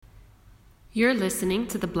You're listening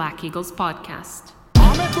to the Black Eagles podcast.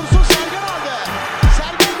 Ahmet Dursun Sergen aldı.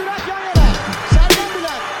 Sergen Bülent yan yana. Sergen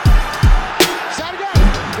Bülent. Sergen.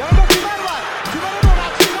 Yanında Tümer var. Tümer'e doğru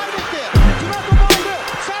at. Tümer gitti. Tümer topu aldı.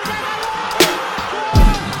 Sergen aldı. Gol!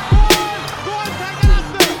 Gol! Sergen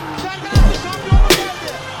attı. Sergen attı. Şampiyonluk geldi.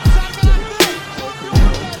 Sergen attı.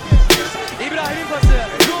 Şampiyonluk geldi. İbrahim'in pası.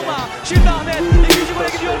 Roma. Şimdi Ahmet. İkinci gole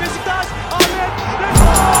gidiyor Beşiktaş. Ahmet.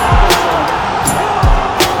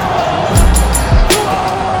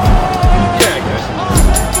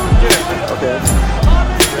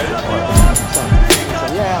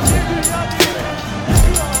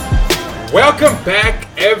 Welcome back,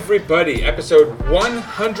 everybody. Episode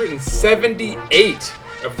 178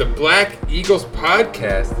 of the Black Eagles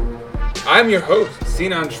podcast. I'm your host,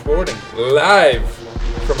 Sinan Sporting, live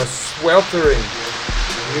from a sweltering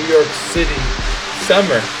New York City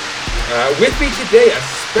summer. With me today, a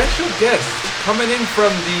special guest coming in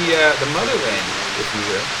from the motherland, if you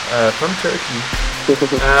will, from Turkey.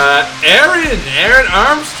 Aaron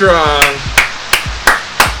Armstrong,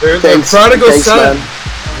 the prodigal son. Man.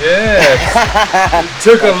 Yeah,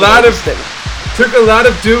 took a lot of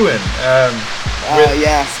doing with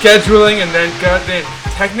scheduling, and then got the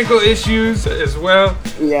technical issues as well.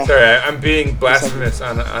 Yeah. Sorry, I'm being blasphemous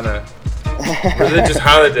on a religious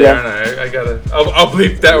holiday, aren't I? I'll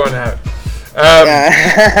bleep that one out.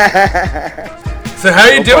 So how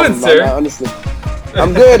you doing, sir? Honestly,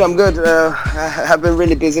 I'm good. I've been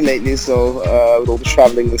really busy lately, so with all the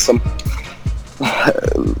traveling and some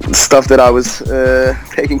stuff that I was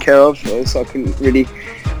taking care of, so I couldn't really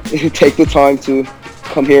take the time to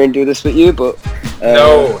come here and do this with you. But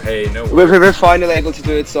no. We're finally able to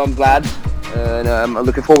do it, so I'm glad, and I'm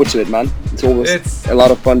looking forward to it, man. It's always a lot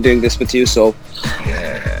of fun doing this with you, so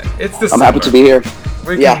yeah, it's the I'm summer. happy to be here.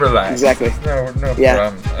 We can relax. Exactly. No Yeah,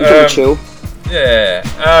 problem. we can chill. Yeah.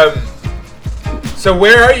 So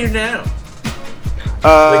where are you now?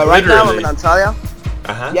 Right now I'm in Antalya.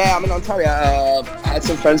 Uh-huh. Yeah, I'm in Ontario. I had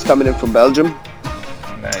some friends coming in from Belgium.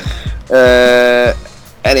 Nice.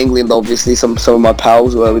 And England, obviously, some of my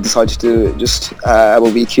pals. We decided to just have a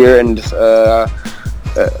week here, and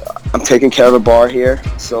I'm taking care of a bar here.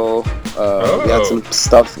 So we had some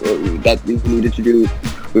stuff that we needed to do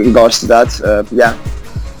with regards to that.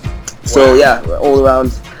 So yeah, all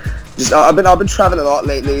around. Just I've been traveling a lot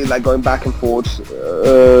lately, like going back and forth.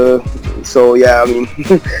 So yeah, I mean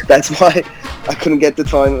that's why I couldn't get the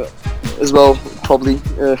time as well. Probably.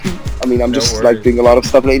 I mean, I'm just like doing a lot of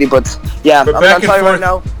stuff lately, but yeah, but I'm in Antalya right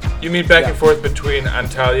now. You mean back and forth between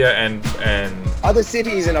Antalya and other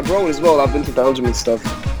cities and abroad as well? I've been to Belgium and stuff.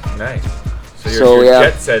 Nice. So you're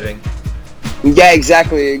jet setting. Yeah,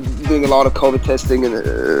 exactly. Doing a lot of COVID testing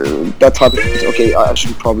and that type of. Okay, I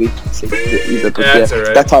should probably say that. But That's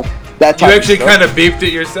alright. That type. You actually kind of beeped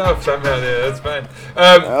it yourself somehow. Yeah, that's fine.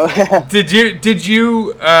 Did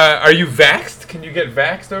you? Are you vaxxed? Can you get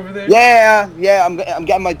vaxxed over there? Yeah. I'm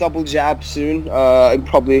getting my double jab soon.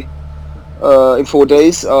 Probably in 4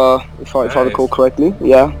 days. If I recall correctly.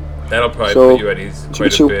 Yeah. That'll probably put you at ease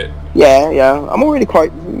quite a bit. Yeah. I'm already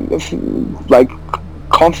quite like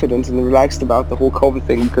confident and relaxed about the whole COVID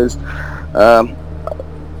thing because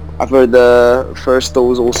I've heard the first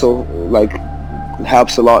dose also like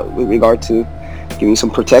helps a lot with regard to giving some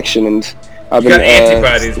protection, and I've got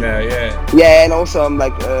antibodies now. Yeah, and also I'm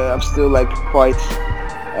like I'm still like quite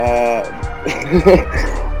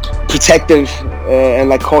protective and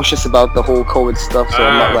like cautious about the whole COVID stuff, so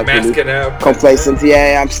I'm not like really complacent.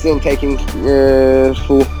 Yeah, I'm still taking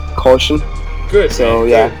full caution. Good. So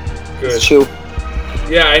good. It's chill.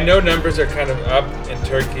 Yeah, I know numbers are kind of up in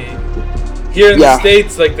Turkey. Here in the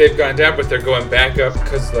States, like they've gone down, but they're going back up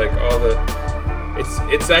because like all the.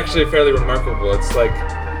 It's actually fairly remarkable. It's like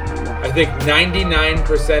I think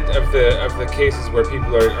 99% of the cases where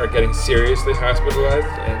people are getting seriously hospitalized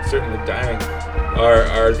and certainly dying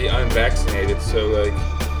are the unvaccinated. So like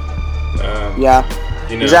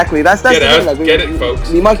exactly. That's get the out, thing. Like, get it,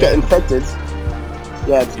 folks. We might get infected.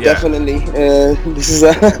 Yeah, definitely. This is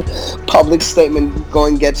a public statement. Go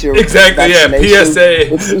and get your vaccination.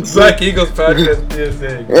 PSA. It's Black Eagles podcast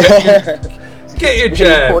PSA. Get your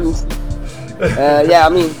jab. I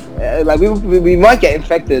mean, like we might get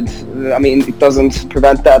infected. I mean, it doesn't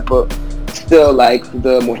prevent that, but still, like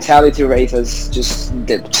the mortality rate has just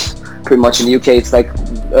dipped pretty much in the UK. It's like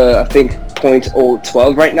I think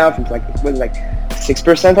 0.012 right now, from like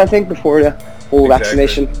 6% I think before the whole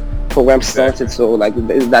vaccination program started. So like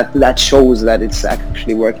that shows that it's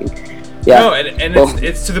actually working. Yeah. No, and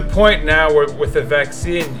it's to the point now where with the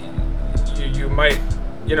vaccine, you might.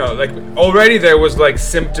 You know, like already there was like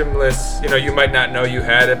symptomless, you know, you might not know you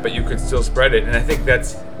had it, but you could still spread it. And I think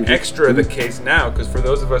that's extra the case now, because for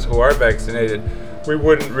those of us who are vaccinated, we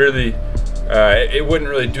wouldn't really, it wouldn't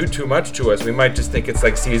really do too much to us. We might just think it's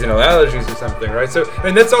like seasonal allergies or something, right? So, I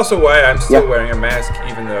mean, that's also why I'm still wearing a mask,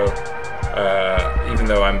 even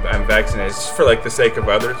though I'm vaccinated, just for like the sake of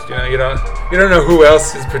others. You know, you don't know who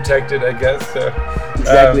else is protected, I guess. So,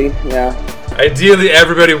 exactly. Yeah. Ideally,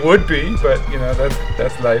 everybody would be, but you know,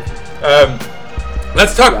 that's life.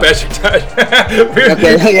 Let's talk Besiktas.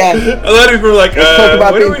 Okay. Yeah. A lot of people are like, let's talk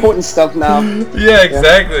about the important stuff now. Yeah,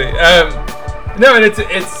 exactly. No, and it's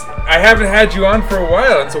I haven't had you on for a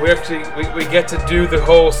while, and so we get to do the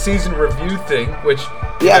whole season review thing, which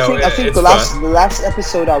I think the last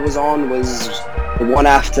episode I was on was the one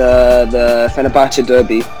after the Fenerbahce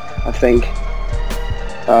derby, I think.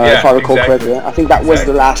 If I recall correctly, I think that was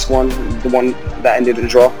the last one, the one that ended in a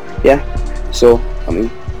draw. Yeah. So I mean,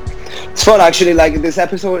 it's fun actually. Like, this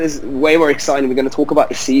episode is way more exciting. We're going to talk about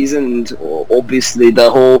the season and obviously the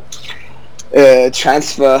whole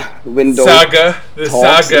transfer window saga as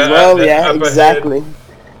well. Exactly.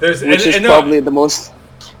 Which is probably the most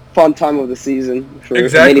fun time of the season for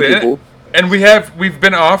many people. And we've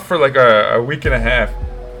been off for like a week and a half.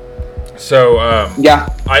 So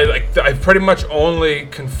I pretty much only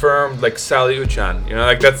confirmed like Salih Uchan. You know,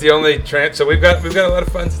 like that's the only so we've got a lot of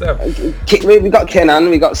fun stuff. We got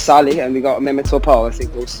Kenan, we got Salih, and we got Mehmet Topal. I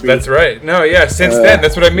think those three. That's right. No, yeah. Since then,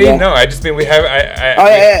 that's what I mean. Yeah. No, I just mean we have.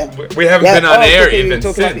 We haven't been on air even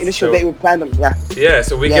since. About the initial date we planned them. Yeah. Yeah.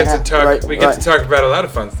 So we get to talk. We get to talk about a lot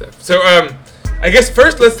of fun stuff. So I guess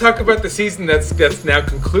first let's talk about the season that's now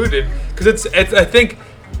concluded, because it's I think.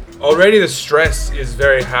 Already the stress is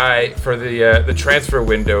very high for the transfer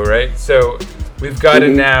window, right? So we've got to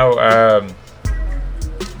now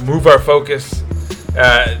move our focus,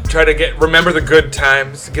 try to remember the good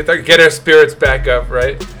times, get our spirits back up,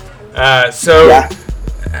 right?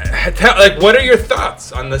 What are your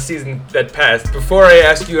thoughts on the season that passed? Before I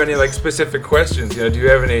ask you any like specific questions, do you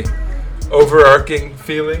have any overarching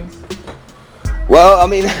feelings? Well, I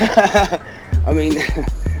mean.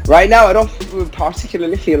 Right now, I don't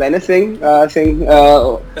particularly feel anything. I think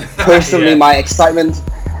personally, my excitement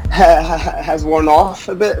has worn off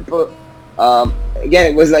a bit. But again,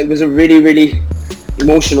 it was a really, really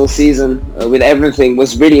emotional season with everything. It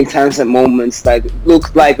was really intense at moments. Like,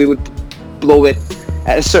 looked like we would blow it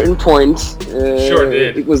at a certain point. Sure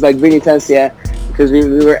did. It was like really intense, because we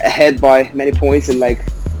were ahead by many points, and like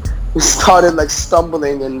we started like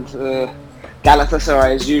stumbling and.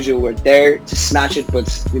 Galatasaray, as usual, were there to snatch it, but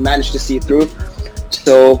we managed to see it through.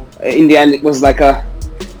 So in the end, it was like a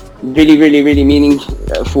really, really, really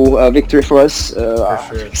meaningful victory for us. For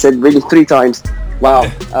sure. I said really 3 times. Wow.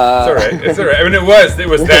 It's all right. It's all right. I mean, it was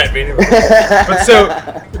that meaningful.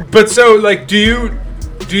 But so, like, do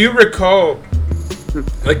you recall,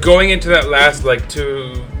 like, going into that last like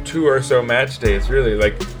two or so match days? Really,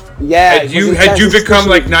 like. Yeah. Had you become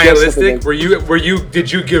like nihilistic?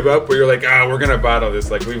 Did you give up? Where you're like, we're gonna bottle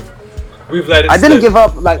this. Like we've let it. I didn't give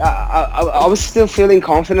up. Like I was still feeling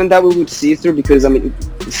confident that we would see it through, because I mean,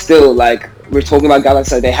 still, like, we're talking about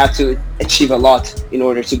Galatasaray. They had to achieve a lot in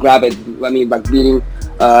order to grab it. I mean, like beating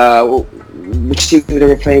which team they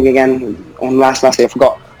were playing again on last day? I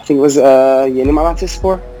forgot. I think it was Yeni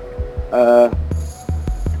Malatyaspor.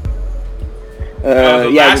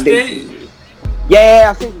 Last day. Yeah,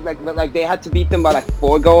 I think like they had to beat them by like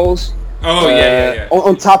 4 goals. Oh yeah.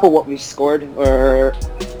 On top of what we scored, or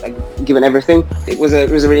like given everything, it was a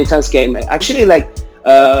really intense game. Actually, like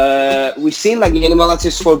we've seen like Yeni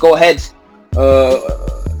Malatyaspor go ahead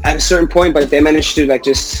at a certain point, but they managed to like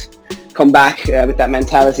just come back with that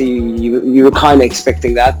mentality. You were kind of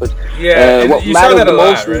expecting that, but what mattered the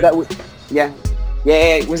most was that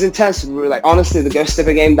it was intense. We were like, honestly, the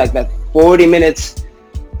Göztepe game, like that 40 minutes.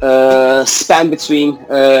 Span between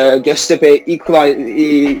Göztepe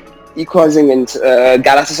equalizing and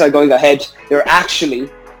Galatasaray going ahead. They were actually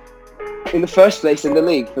in the first place in the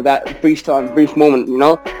league for that brief moment,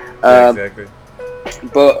 Exactly.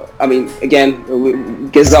 But I mean, again,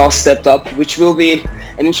 Gezal stepped up, which will be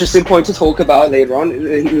an interesting point to talk about later on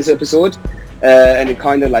in this episode. And it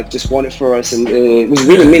kind of like just won it for us, and it was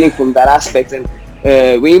really meaningful in that aspect. And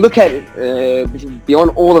when you look at it,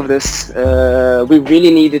 beyond all of this, we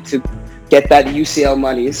really needed to get that UCL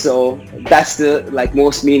money. So that's the like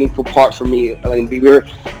most meaningful part for me. I mean,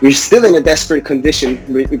 we're still in a desperate condition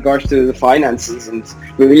with regards to the finances, and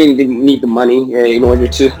we really didn't need the money in order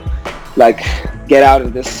to like get out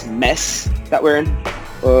of this mess that we're in,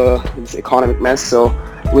 this economic mess. So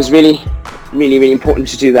it was really, really, really important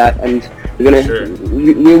to do that, and we're gonna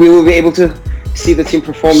we will be able to see the team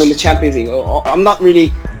perform in the Champions League. I'm not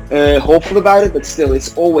really hopeful about it, but still,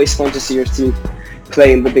 it's always fun to see your team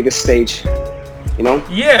play in the biggest stage. You know?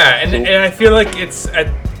 Yeah, and I feel like it's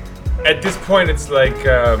at this point it's like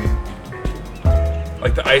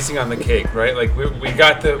the icing on the cake, right? Like we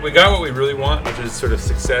got what we really want, which is sort of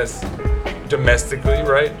success domestically,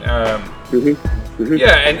 right?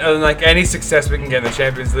 Yeah, and like any success we can get in the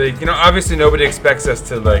Champions League, you know, obviously nobody expects us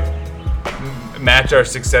to like match our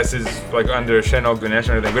successes like under Şenol Güneş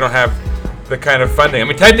or anything. We don't have the kind of funding. I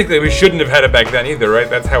mean, technically we shouldn't have had it back then either, right?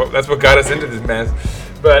 That's what got us into this mess.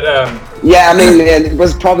 But yeah, I mean, it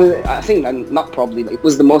was probably, I think, not probably, it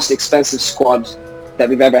was the most expensive squad that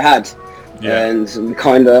we've ever had. Yeah. And we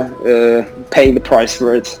kind of paying the price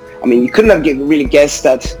for it. I mean, you couldn't have really guessed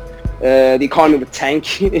that the economy would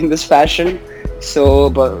tank in this fashion. So,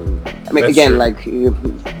 but I mean, that's again, true. Like,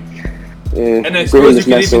 and I suppose you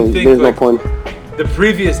can even think there's like, no point. The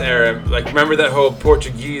previous era, like remember that whole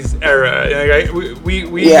Portuguese era? Like,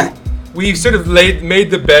 we sort of made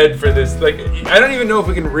the bed for this. Like, I don't even know if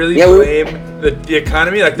we can really blame the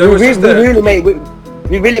economy. Like,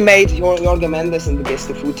 we really made Jorge Mendes and the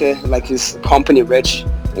Gestafute, like his company, rich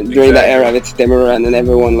during that era with Demiran and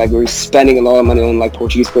everyone. Like, we were spending a lot of money on like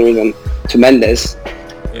Portuguese players and to Mendes.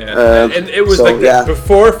 Yeah, and it was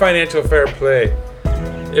before financial fair play.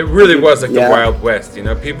 It really was like the Wild West, you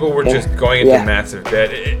know. People were just going into massive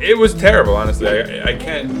debt. It was terrible, honestly. I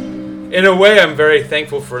can't. In a way, I'm very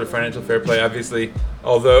thankful for the financial fair play, obviously.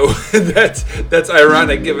 Although that's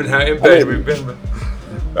ironic given how impacted we've been.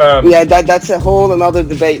 That's a whole another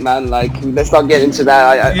debate, man. Like, let's not get into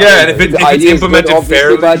that. And if it's implemented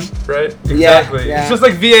fairly, right? Exactly. Yeah. It's just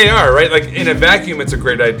like VAR, right? Like in a vacuum, it's a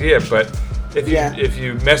great idea, but if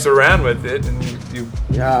you mess around with it and you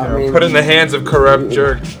put it in the hands of corrupt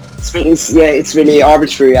jerks. It's really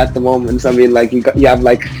arbitrary at the moment. I mean, like you have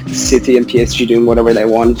like City and PSG doing whatever they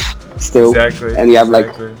want still, and you have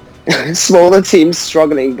like smaller teams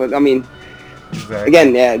struggling. But I mean,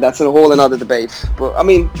 again, that's a whole another debate. But I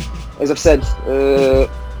mean, as I've said,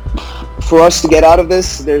 for us to get out of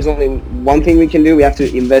this, there's only one thing we can do. We have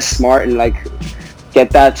to invest smart and like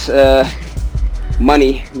get that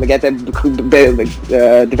money, get that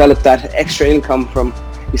develop that extra income from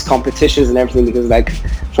these competitions and everything, because like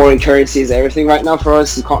foreign currency is everything right now for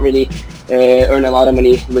us. You can't really earn a lot of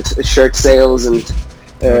money with shirt sales and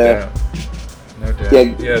no doubt.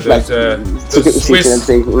 Those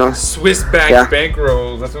Swiss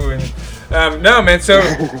bankrolls. That's what we need. No, man. So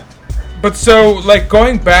like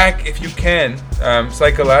going back, if you can,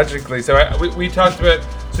 psychologically. So we talked about.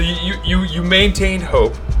 So you maintained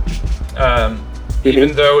hope,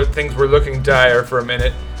 even though things were looking dire for a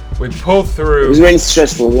minute. We pulled through. It was really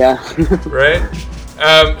stressful, right?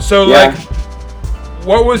 Like,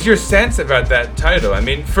 what was your sense about that title? I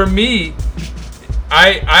mean, for me,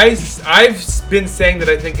 I've been saying that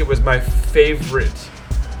I think it was my favorite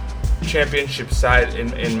championship side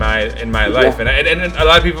in my life, and a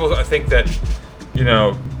lot of people think that, you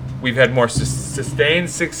know, we've had more sustained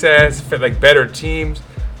success, like better teams,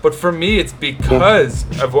 but for me, it's because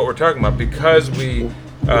of what we're talking about, because we.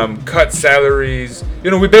 Cut salaries.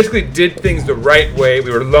 You know, we basically did things the right way.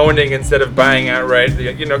 We were loaning instead of buying outright.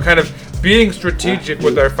 You know, kind of being strategic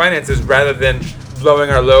with our finances rather than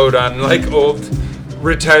blowing our load on like old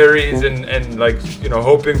retirees and like, you know,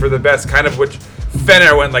 hoping for the best. Kind of which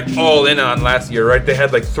Fener went like all in on last year, right? They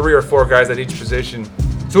had like 3 or 4 guys at each position.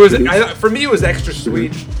 So it was, for me, it was extra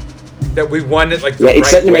sweet that we won it like the right way. It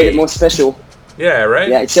certainly made it more special. Yeah, right.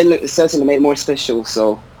 Yeah, it certainly made it more special.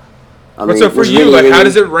 So. But so for you, like, how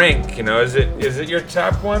does it rank? You know, is it your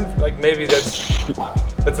top one? Like, maybe that's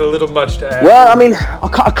a little much to ask. Well, I mean,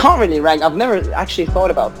 I can't really rank. I've never actually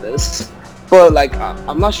thought about this, but like,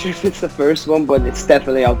 I'm not sure if it's the first one, but it's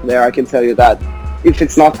definitely up there. I can tell you that. If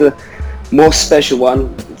it's not the most special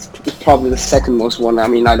one, it's probably the second most one. I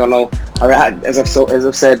mean, I don't know. As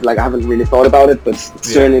I've said, like, I haven't really thought about it, but it's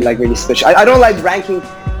certainly like really special. I don't like ranking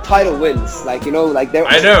title wins, like, you know, like they're.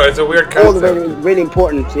 I know, it's a weird concept. All really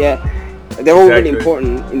important, They're all really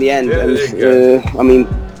important in the end, and I mean,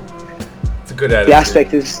 it's a good attitude. The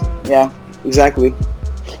aspect is, exactly.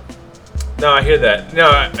 No, I hear that. No,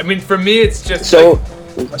 I mean, for me, it's just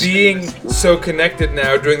like being so connected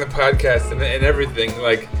now, doing the podcast and everything.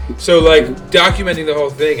 Like, so like documenting the whole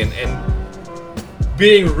thing and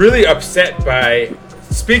being really upset by.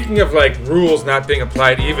 Speaking of like rules not being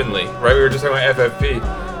applied evenly, right? We were just talking about FFP.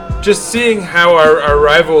 Just seeing how our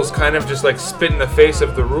rivals kind of just like spit in the face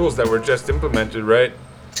of the rules that were just implemented, right?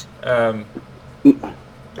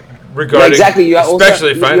 Regarding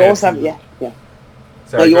especially finance.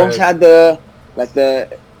 You also had the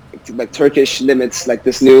Turkish limits, like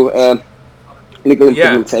this new legal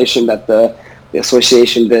implementation that the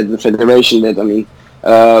association did, the federation did. I mean,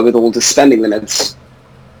 with all the spending limits.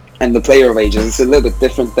 and the player wages. It's a little bit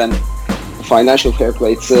different than financial fair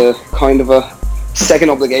play. It's a kind of a second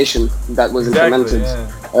obligation that was implemented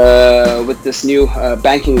with this new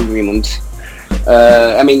banking agreement.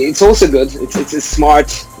 I mean, it's also good. It's a smart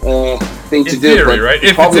thing to do. In theory, right?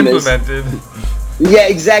 If it's implemented. Yeah,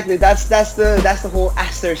 exactly. That's the whole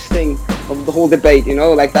asterisk thing of the whole debate. You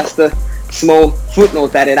know, like that's the small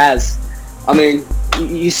footnote that it has. I mean,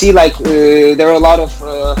 you see, like there are a lot of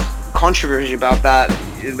controversy about that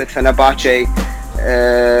with Fenerbahce.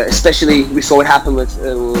 Especially, we saw it happen with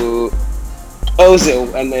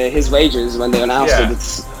Ozil and his wages when they announced it.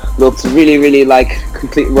 It's looked really, really like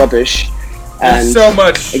complete rubbish. And there's so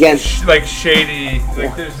much again, like shady.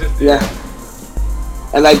 Like there's just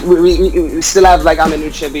and like we still have like Amin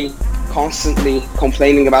Uchebi constantly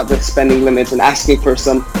complaining about the spending limits and asking for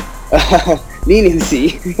some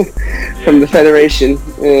leniency from the federation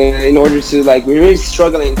in order to like we're really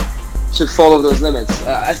struggling to follow those limits.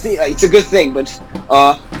 I think it's a good thing, but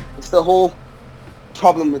it's the whole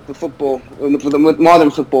problem with the football, with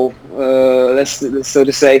modern football. Let's so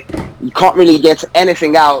to say, you can't really get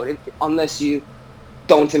anything out unless you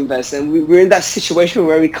don't invest, and we're in that situation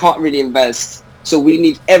where we can't really invest. So we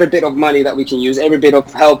need every bit of money that we can use, every bit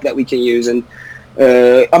of help that we can use, and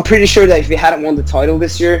I'm pretty sure that if we hadn't won the title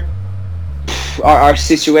this year, our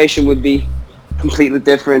situation would be completely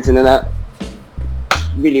different in a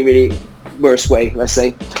really, really worse way, let's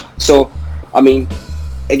say. So, I mean,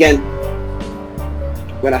 again,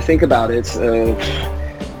 when I think about it,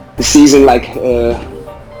 the season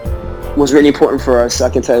was really important for us. I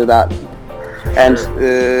can tell you that, and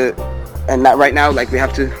that right now, like we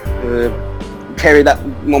have to carry that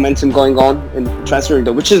momentum going on in transfer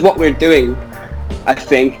window, which is what we're doing. I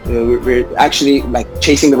think we're actually like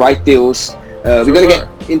chasing the right deals. We're gonna get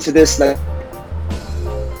into this like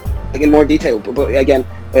in more detail, but again,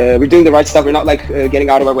 we're doing the right stuff. We're not like getting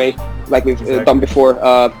out of our way like we've done before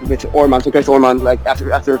with Orman. To Orman, like after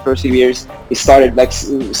the first few years, he started like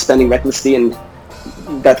spending recklessly, and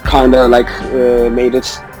that kind of like made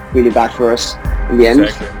it really bad for us in the end.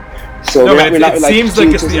 Exactly. So no, but it seems like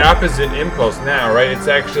it's the opposite impulse now, right? It's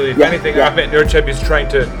actually, if anything, Ahmet Nurchep is trying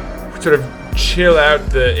to sort of chill out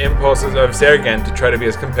the impulses of Sergen to try to be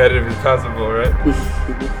as competitive as possible, right?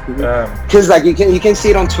 Because like you can see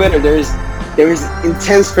it on Twitter. There is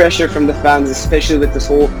intense pressure from the fans, especially with this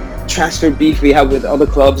whole transfer beef we have with other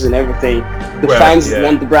clubs and everything. The fans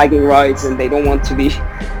want the bragging rights, and they don't want to be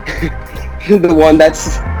the one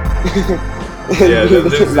that's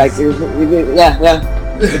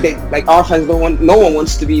like our fans don't want. No one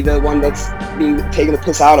wants to be the one that's being taken the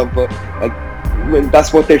piss out of, but like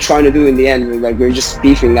that's what they're trying to do in the end. Like we're just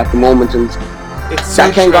beefing at the moment, and it's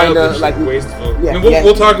so childish, like wasteful.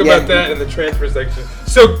 We'll talk about that in the transfer section.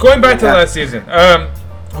 So going back to last season,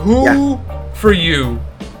 who for you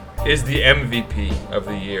is the MVP of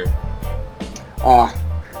the year?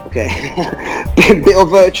 Okay. Bit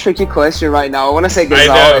of a tricky question right now. I want to say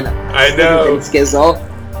Gazal. I know. It's Gazal.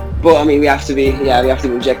 But I mean, we have to be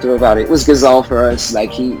objective about it. It was Gazal for us.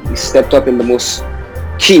 Like he stepped up in the most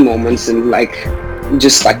key moments and like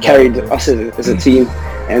just like carried us as a team.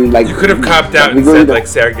 And like you could have copped out and said like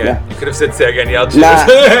Sergen. Yeah. You could have said Sergen Yalchin.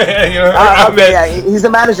 He's the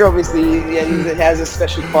manager, obviously. Yeah, he has a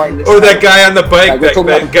special part in this. Or that guy on the bike that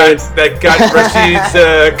got Rashid's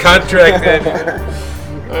contract.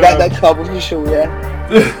 That club official, yeah.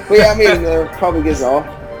 But yeah, I mean, probably Gazal.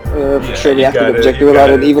 For sure, we have to be objective about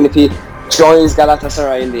it, even if he joins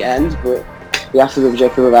Galatasaray in the end. But we have to be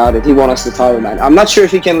objective about it. He won us the title, man. I'm not sure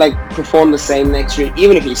if he can like perform the same next year,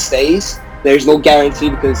 even if he stays. There's no guarantee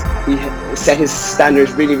because he set his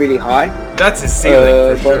standards really, really high. That's his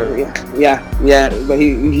ceiling, for sure. Yeah. But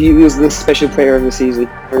he was the special player of the season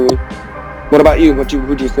for me. What about you?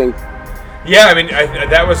 Who do you think? Yeah, I mean,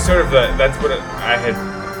 that was sort of that's what I had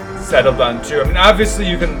settled on too. I mean, obviously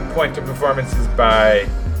you can point to performances by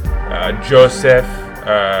Joseph,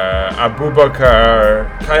 Abubakar,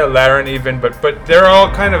 Kyle Larin even, but they're all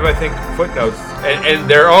kind of, I think, footnotes, and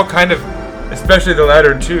they're all kind of, especially the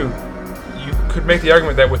latter two. You could make the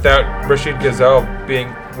argument that without Rashid Gazal being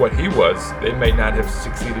what he was, they might not have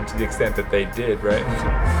succeeded to the extent that they did, right?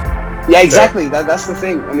 Yeah, exactly. That's the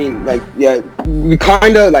thing. I mean, like, yeah, we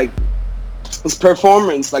kind of like his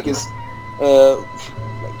performance, like his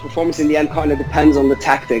performance in the end kind of depends on the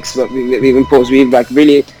tactics that we've imposed. We've like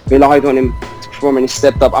really relied on him to perform, and he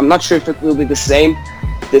stepped up. I'm not sure if it will be the same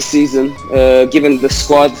this season, given the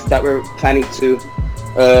squad that we're planning to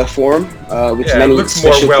form with many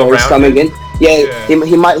special players coming in.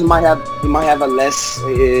 He might have a less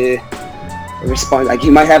response. Like he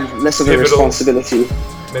might have less of a responsibility.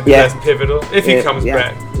 maybe less pivotal if he comes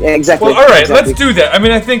back. Yeah, exactly. Well, all right, exactly. let's do that. I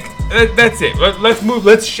mean, I think that's it. Let's move.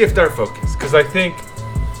 Let's shift our focus because I think.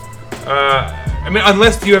 I mean,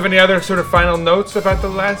 unless do you have any other sort of final notes about the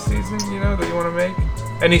last season, that you want to make?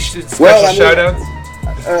 Any special shout-outs?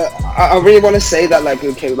 I really want to say that,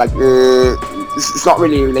 it's not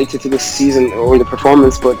really related to this season or the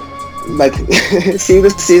performance, but seeing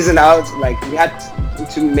this season out, we had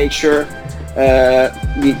to make sure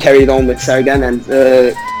we carried on with Sergen, and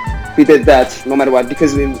we did that no matter what,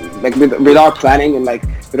 because with our planning and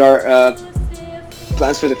with our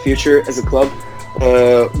plans for the future as a club,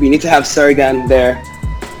 we need to have Sergen there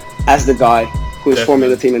as the guy who is forming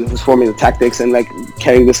the team and who's forming the tactics and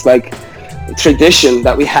carrying this tradition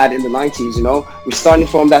that we had in the 90s. We're starting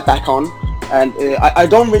to form that back on, and I'm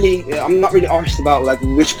not really arsed about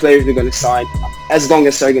which players we're going to sign, as long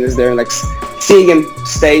as Sergen is there. Seeing him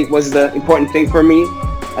stay was the important thing for me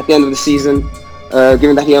at the end of the season,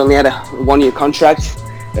 given that he only had a 1-year contract.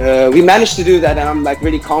 We managed to do that, and I'm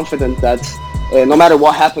really confident that no matter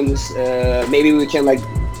what happens, maybe we can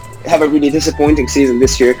have a really disappointing season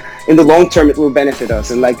this year. In the long term, it will benefit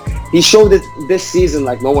us. And he showed it this season,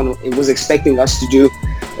 no one was expecting us to do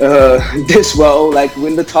this well,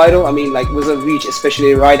 win the title. I mean, it was a reach,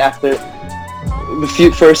 especially right after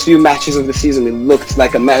the first few matches of the season. It looked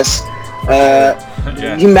like a mess.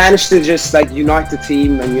 He managed to just unite the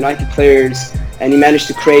team and unite the players, and he managed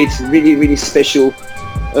to create really, really special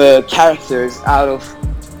characters out of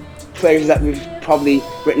players that we've probably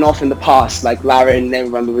written off in the past, like Lara and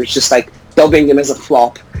everyone. We were just dubbing him as a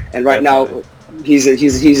flop, and right now he's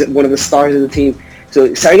one of the stars of the team. So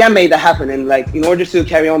Sergen made that happen, and in order to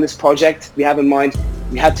carry on this project we have in mind,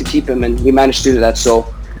 we had to keep him, and we managed to do that.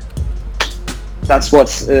 So that's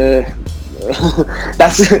what's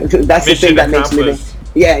that's the thing that makes me sure.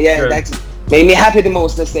 That made me happy the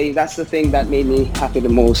most. Let's say that's the thing that made me happy the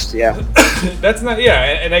most. That's not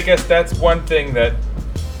and I guess that's one thing that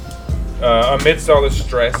amidst all the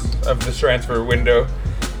stress of the transfer window,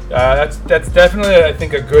 that's definitely, I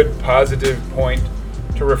think, a good positive point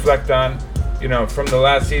to reflect on, from the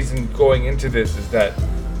last season going into this, is that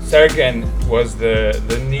Sergen was the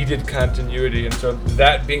needed continuity, and so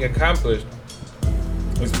that being accomplished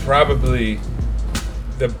was probably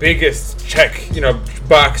the biggest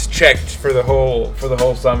box checked for the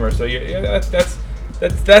whole summer. So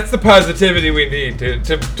that's the positivity we need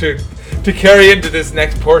to carry into this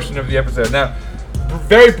next portion of the episode. Now,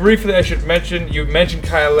 very briefly, I should mention, you mentioned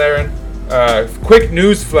Kyle Larin. Quick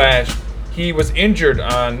news flash: he was injured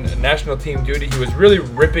on national team duty. He was really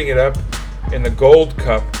ripping it up in the Gold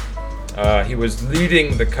Cup. He was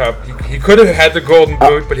leading the cup. He could have had the Golden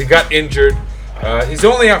Boot, but he got injured. He's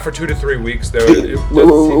only out for 2 to 3 weeks, though.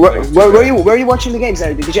 Were you watching the games?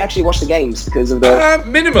 Did you actually watch the games because of the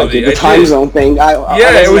minimally the time zone thing?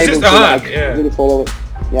 It was just on. Really follow it.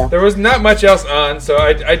 Yeah. There was not much else on, so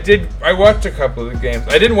I watched a couple of the games.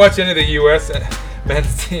 I didn't watch any of the U.S.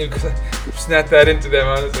 men's team because I'm just not that into them,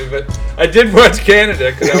 honestly. But I did watch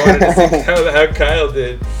Canada because I wanted to see how Kyle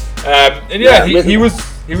did. He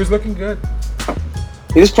was looking good.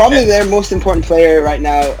 He was probably their most important player right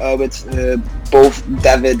now, with both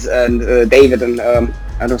David and David, and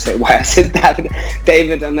I don't say why I said David.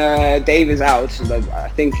 David and Dave is out. So I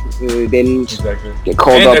think they didn't get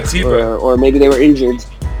called up, or maybe they were injured.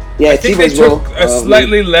 Yeah, I think they took a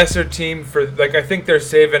slightly lesser team for I think they're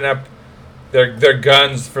saving up their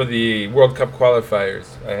guns for the World Cup qualifiers.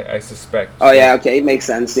 I suspect. Oh yeah, okay, it makes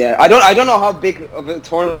sense. Yeah, I don't know how big of a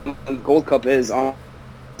tournament Gold Cup is.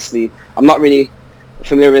 Honestly, I'm not really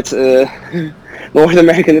familiar with North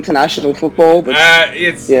American international football, but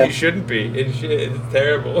you shouldn't be. It's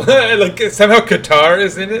terrible. Somehow Qatar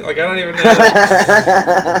is in it. I don't even know.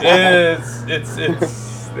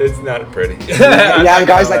 It's not pretty.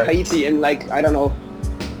 Guys like Haiti and I don't know.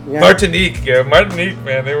 Yeah. Martinique,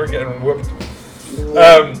 man, they were getting whooped.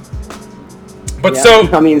 But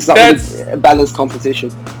it's not really a balanced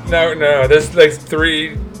competition. No, there's 3.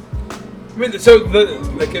 I mean, so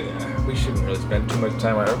we shouldn't really spend too much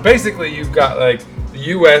time on it. Basically, you've got the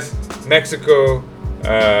U.S., Mexico,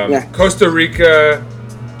 Costa Rica,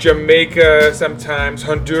 Jamaica sometimes,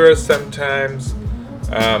 Honduras sometimes,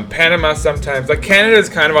 Panama sometimes. Canada's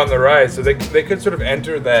kind of on the rise, so they could sort of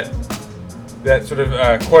enter that sort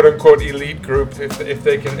of quote unquote elite group if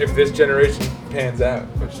this generation pans out,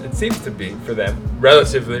 which it seems to be for them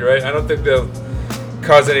relatively, right? I don't think they'll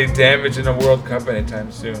cause any damage in a World Cup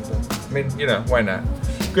anytime soon. But, I mean, why not?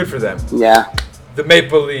 Good for them. Yeah. The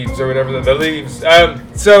Maple Leaves or whatever the Leaves.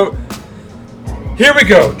 So here we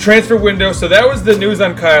go. Transfer window. So that was the news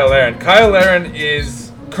on Kyle Larin. Kyle Larin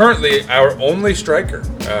is currently our only striker.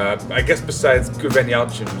 I guess besides Guven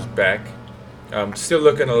Yalchin, who's back. Still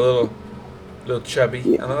looking a little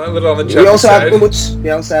chubby, a little on the chubby We also side. have Umut.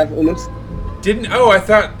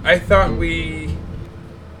 I thought we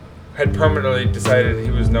had permanently decided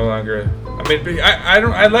he was no longer. I mean,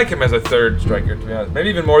 I like him as a third striker, to be honest. Maybe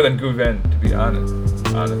even more than Guven, to be honest.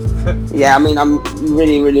 Yeah, I mean, I'm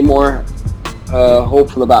really more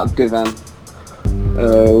hopeful about Guven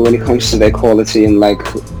when it comes to their quality and like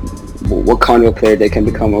what kind of a player they can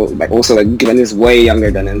become. Like also, like Guven is way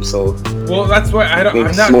younger than him, so. Well, that's why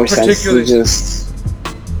I'm not more particularly. I'm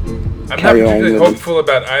not particularly on hopeful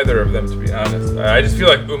about either of them, to be honest. I just feel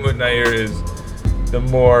like Umut Nair is the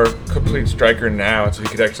more complete striker now, so he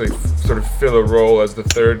could actually sort of fill a role as the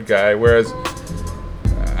third guy. Whereas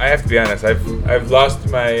I have to be honest, I've lost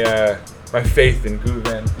my faith in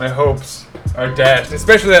Guven. My hopes are dashed.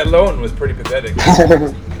 Especially that loan was pretty pathetic.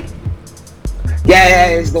 Yeah,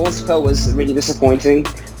 his loan spell was really disappointing.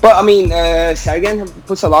 But I mean, Sergen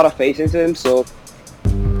puts a lot of faith into him, so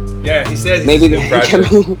yeah, he says maybe he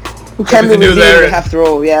can be redeemed after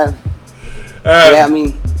all. Yeah, I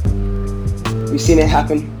mean, we've seen it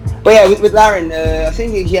happen. But yeah, with Larin, I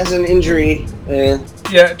think he has an injury.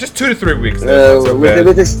 Yeah, just 2 to 3 weeks.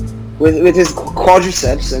 With his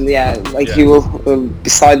quadriceps, and he will be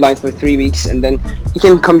sidelined for 3 weeks, and then he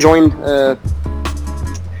can come join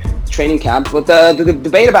training camp. But the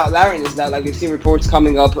debate about Larin is that like we've seen reports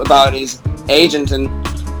coming up about his agent and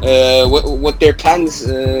what their plans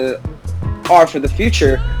are for the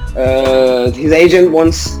future. His agent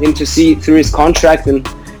wants him to see through his contract and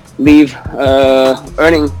leave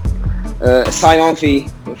earning a sign-on fee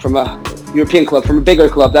from a European club, from a bigger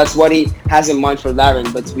club. That's what he has in mind for Larin,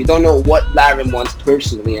 but we don't know what Larin wants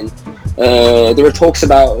personally. And there were talks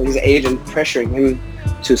about his agent pressuring him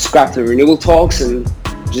to scrap the renewal talks and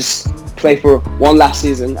just play for one last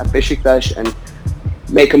season at Besiktas and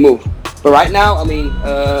make a move. But right now, I mean,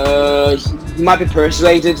 he might be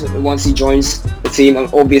persuaded once he joins the team. And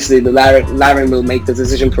obviously, the Larin will make the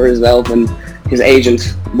decision for himself, and his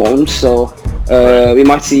agent won't. So we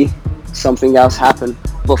might see something else happen.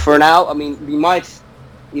 But for now, I mean, we might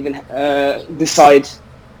even decide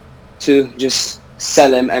to just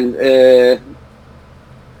sell him and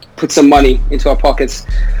put some money into our pockets.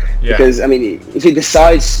 Yeah. Because I mean, if he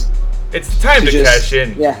decides, it's time to cash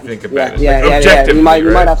in. Yeah, think about it. Yeah. We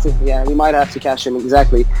might have to. Yeah, we might have to cash in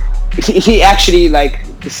exactly. If he actually like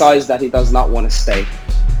decides that he does not want to stay.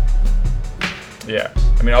 Yeah,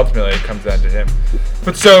 I mean, ultimately it comes down to him.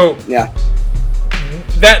 But so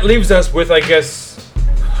that leaves us with, I guess.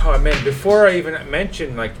 Oh man! Before I even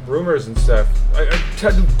mention like rumors and stuff,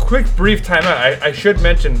 quick brief timeout. I should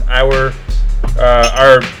mention our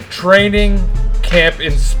training camp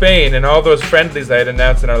in Spain and all those friendlies I had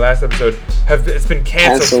announced in our last episode it's been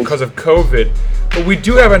canceled because of COVID. But we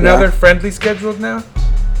do have another friendly scheduled now.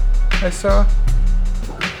 I saw.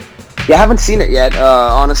 Yeah, I haven't seen it yet,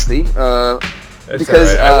 honestly.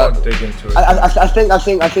 Because I won't dig into it.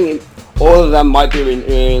 I think all of them might be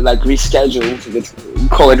rescheduled with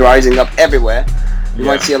COVID rising up everywhere. You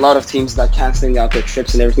might see a lot of teams like cancelling out their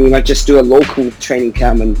trips and everything. We might just do a local training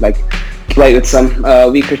camp and like play with some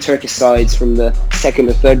weaker Turkish sides from the 2nd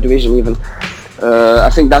or 3rd division even. I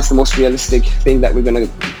think that's the most realistic thing that we're gonna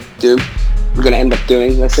do. We're gonna end up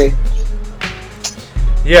doing, let's say.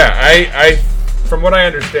 Yeah, I from what I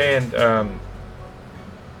understand,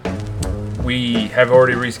 we have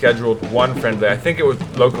already rescheduled one friendly. I think it was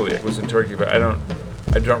locally. It was in Turkey, but I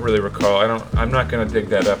don't really recall. I'm not gonna dig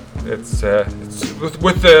that up. It's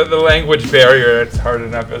with the language barrier. It's hard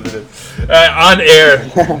enough as it is. On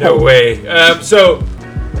air, no way. So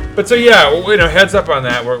heads up on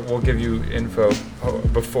that. We'll give you info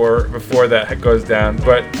before that goes down.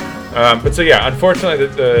 But unfortunately,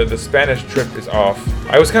 the Spanish trip is off.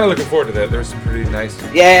 I was kind of looking forward to that. There's some pretty nice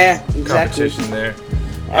competition there.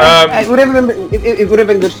 It would have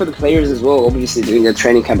been good for the players as well. Obviously, doing a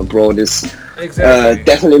training camp abroad is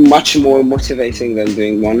definitely much more motivating than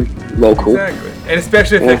doing one local. Exactly, and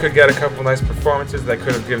especially if they could get a couple nice performances, that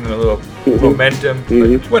could have given them a little momentum.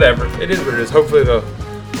 But whatever, it is what it is. Hopefully, they'll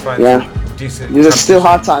find some decent. These are still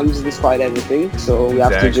hard times despite everything, so we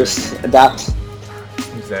have to just adapt.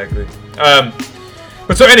 Exactly.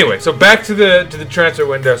 But so anyway, back to the transfer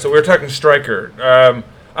window. So we were talking striker.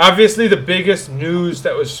 Obviously, the biggest news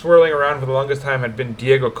that was swirling around for the longest time had been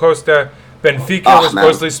Diego Costa. Benfica was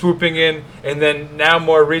supposedly swooping in, and then now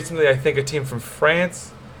more recently, I think a team from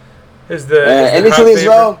France is the and Italy as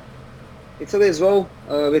well. Italy as well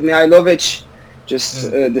with Mihailovic just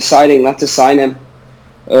deciding not to sign him.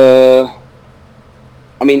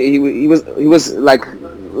 I mean, he was like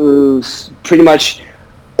pretty much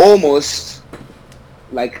almost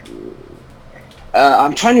like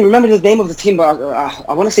I'm trying to remember the name of the team, but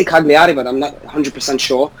I want to say Cagliari, but I'm not 100%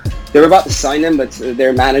 sure. They were about to sign him, but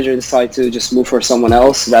their manager decided to just move for someone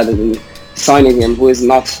else rather than signing him, who is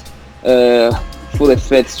not fully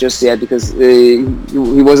fit just yet because he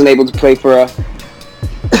wasn't able to play for a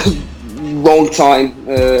long time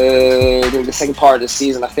during the second part of the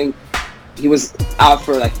season. I think he was out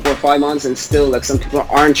for like 4 or 5 months, and still like some people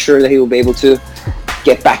aren't sure that he will be able to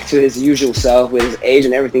get back to his usual self with his age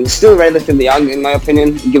and everything. He's still relatively young in my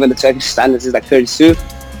opinion, given the Turkish standards. He's like 32,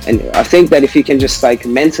 and I think that if he can just like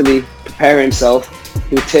mentally prepare himself,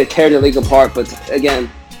 he would tear the league apart. But again,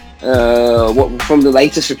 from the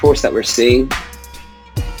latest reports that we're seeing,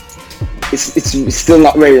 it's still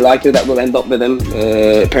not very likely that we'll end up with him.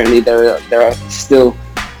 Apparently there are still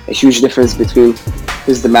a huge difference between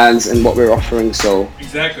his demands and what we're offering. So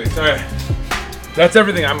exactly. Sorry. That's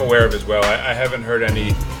everything I'm aware of as well. I haven't heard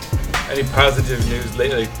any positive news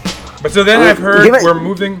lately. But so then I've heard we're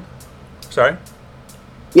moving. Sorry.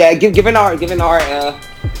 Yeah, given our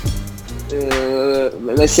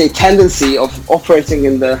let's say tendency of operating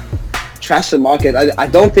in the transfer market, I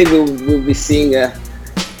don't think we'll be seeing a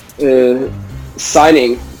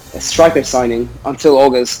striker signing until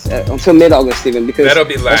August, until mid-August even, because that'll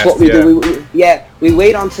be last. That's what we do. We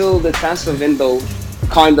wait until the transfer window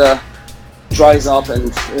kind of dries up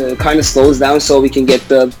and kind of slows down, so we can get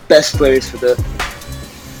the best players for the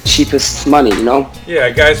cheapest money, you know. Yeah,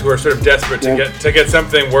 guys who are sort of desperate to get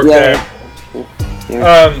something worked out.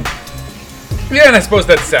 Yeah, and I suppose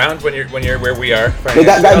that's sound when you're where we are.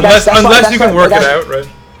 Unless you can work it out, right?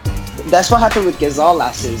 That's what happened with Ghezal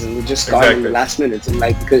last season. We just got him in the last minute, and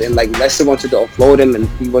Leicester wanted to offload him, and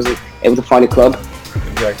he wasn't able to find a club.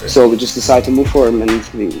 Exactly. So we just decided to move for him, and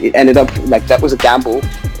it ended up like that was a gamble.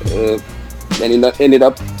 And it ended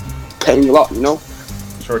up paying a lot, you know.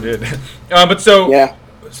 Sure did. But so yeah.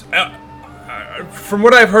 From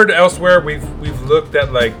what I've heard elsewhere, we've looked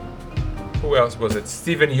at like who else was it?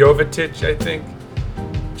 Steven Jovetic, I think.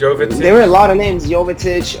 Jovetic. There were a lot of names.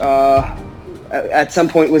 Jovetic. At some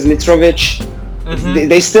point was Mitrovic. Mm-hmm.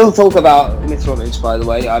 They still talk about Mitrovic, by the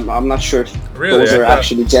way. I'm not sure if those are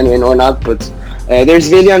actually genuine or not, but there's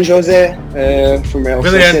Willian Jose from Real Sociedad.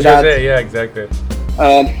 Willian Jose, yeah, exactly.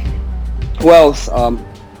 Who else?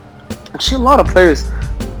 Actually, a lot of players.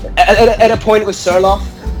 At a point, it was Serloff.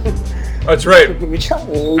 That's right. which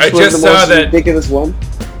I just saw that ridiculous one.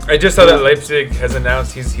 I just saw that Leipzig has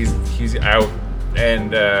announced he's out,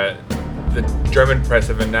 and the German press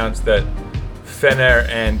have announced that Fener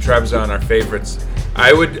and Trabzon are favorites.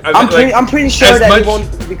 I'm pretty sure that he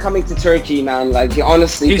won't be coming to Turkey, man. Like he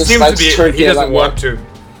honestly, he just seems likes to be. Turkey. He doesn't want to.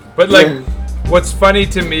 But like, what's funny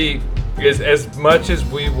to me is as much as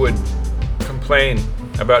we would complain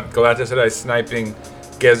about Galatasaray sniping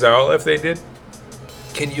Ghezal if they did,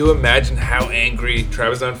 can you imagine how angry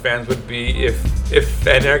Trabzon fans would be if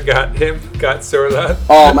Fener got Sorloth?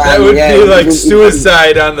 Oh man, that would be like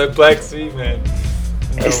suicide on the Black Sea, man.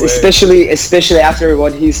 No especially after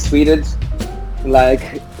what he's tweeted,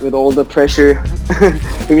 like with all the pressure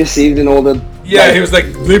he received and all the he was like,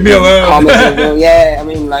 leave me alone. Comments. Yeah, I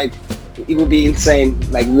mean, like it would be insane.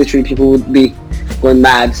 Like literally, people would be going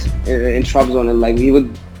mad in Trabzon, and like he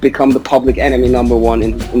would become the public enemy number one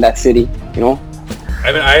in that city. You know.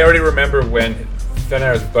 I mean, I already remember when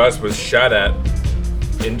Fener's bus was shot at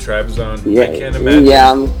in Trabzon. Yeah, I can't imagine.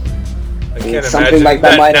 Yeah. I can't something imagine like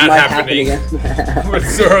that might happen again. with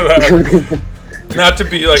Sorloth. Not to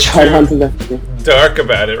be like too dark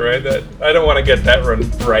about it, right? That I don't want to get that run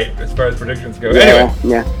right as far as predictions go.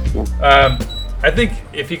 Anyway, I think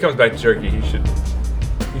if he comes back to Turkey, he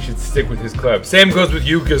should stick with his club. Same goes with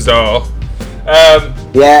you, Ghezal.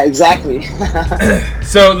 Yeah, exactly.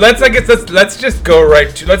 So let's just go right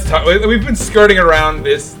to let's talk. We've been skirting around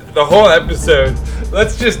this the whole episode.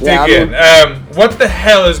 Let's just dig in. What the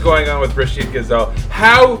hell is going on with Rashid Ghezal?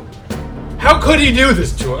 How could he do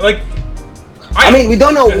this to him? Like, I mean, we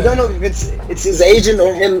don't know. We don't know if it's his agent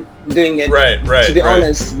or him doing it. Right. To be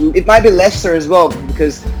honest, it might be Leicester as well,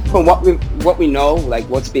 because from what we know, like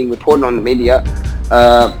what's being reported on the media,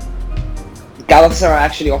 Galatasaray are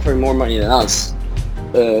actually offering more money than us.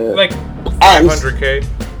 Like 500k.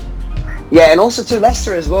 Yeah, and also to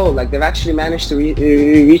Leicester as well. Like they've actually managed to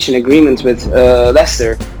reach an agreement with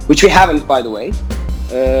Leicester, which we haven't, by the way.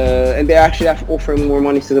 And they're actually offering more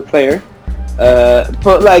money to the player.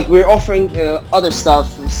 But like we're offering other stuff,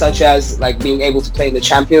 such as like being able to play in the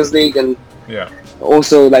Champions League, and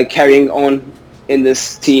also like carrying on in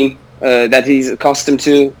this team that he's accustomed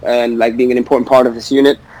to, and like being an important part of this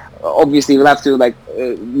unit. Obviously, we'll have to like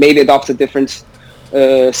maybe adopt a different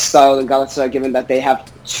style in Galatasaray, given that they have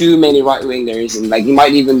too many right wingers, and like he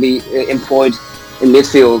might even be employed in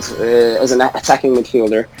midfield as an attacking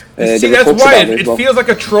midfielder. See, that's why it feels like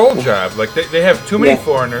a troll job. Like they have too many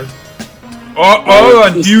foreigners, all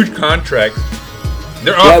on huge contracts.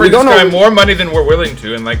 They're offering this guy more money than we're willing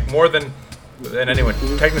to, and like more than anyone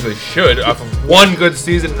technically should off of one good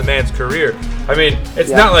season in the man's career. I mean,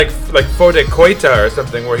 it's not like Fode Koita or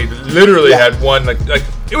something where he literally had one like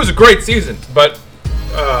it was a great season, but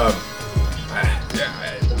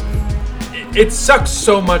it sucks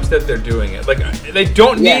so much that they're doing it. Like they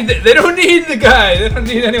don't need they don't need the guy. They don't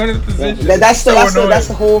need anyone in the position. That's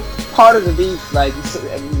the whole part of the beef. Like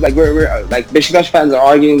we're like Beşiktaş fans are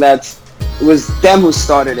arguing that it was them who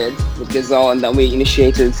started it with Gazal, and that we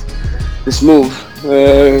initiated this move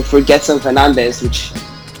for Getson Fernandez, which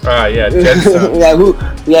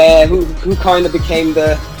who kind of became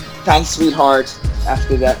the fan sweetheart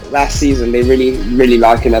after that last season. They really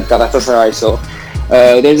like him at Galatasaray. So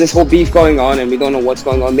there's this whole beef going on, and we don't know what's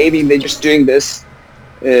going on. Maybe they're just doing this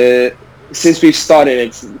since we've started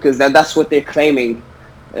it, because that's what they're claiming.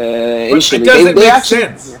 Initially. It doesn't make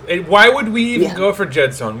sense. Why would we even go for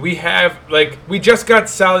Gedson? We have we just got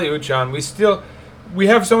Salih Uçan. We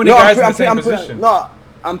have so many guys in the same position.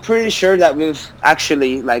 I'm pretty sure that we've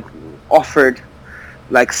actually offered,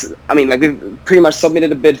 we've pretty much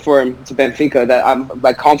submitted a bid for him to Benfica. That I'm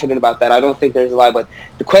confident about that. I don't think there's a lie, but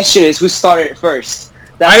the question is who started it first.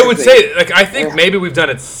 I would say I think maybe we've done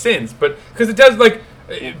it since, but because it does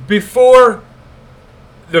before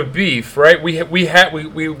the beef, right? We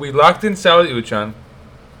locked in Salih Uçan.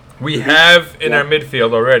 We have in our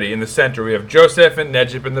midfield already in the center. We have Joseph and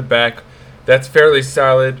Necip in the back. That's fairly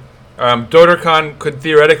solid. Dodurkan could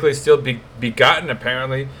theoretically still be gotten,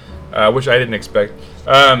 apparently, which I didn't expect.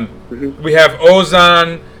 We have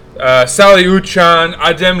Ozan, Salih Uçan,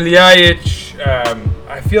 Adem Ljajic.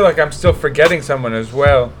 I feel like I'm still forgetting someone as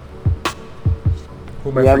well. Who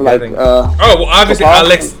am I forgetting? Obviously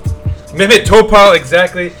Alex. Mehmet Topal,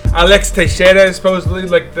 exactly. Alex Teixeira is supposedly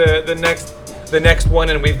the next one,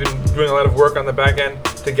 and we've been doing a lot of work on the back end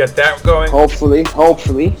to get that going. Hopefully.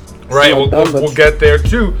 Right, we'll get there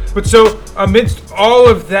too. But so amidst all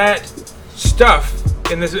of that stuff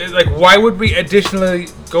in this, why would we additionally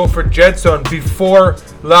go for Gedson before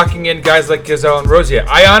locking in guys like Gazal and Rosier?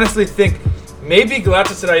 I honestly think maybe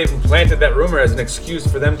Galatasaray even planted that rumor as an excuse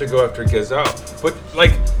for them to go after Gazal. But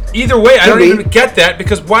either way, I don't even get that,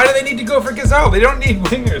 because why do they need to go for Gazal? They don't need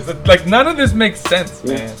wingers. None of this makes sense,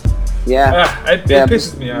 man. It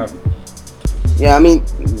pisses me off. Yeah, I mean,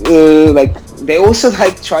 they also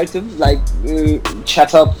tried to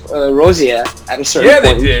chat up Rosier at a certain point.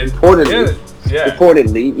 Yeah, they did.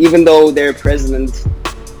 Reportedly, even though their president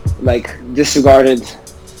disregarded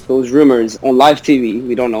those rumors on live TV.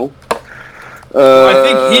 We don't know. I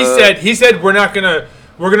think he said we're not gonna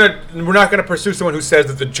pursue someone who says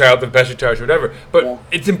that the child of Beşiktaş or whatever. But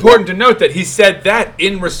it's important to note that he said that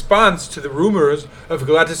in response to the rumors of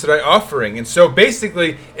Galatasaray offering, and so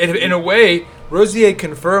basically, in a way, Rosier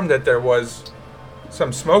confirmed that there was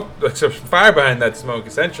some smoke, some fire behind that smoke,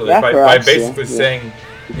 essentially, by basically saying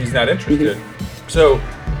he's not interested. So,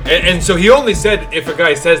 and so he only said if a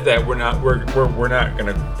guy says that we're not going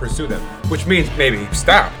to pursue them, which means maybe he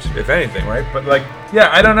stopped, if anything, right? But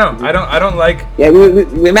I don't know. I don't like. Yeah,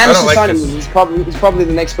 we managed to sign him. He's probably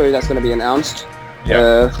the next player that's going to be announced.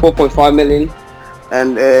 4.5 million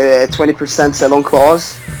and 20% sell-on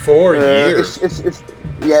clause. 4 years.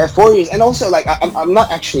 4 years, and also I'm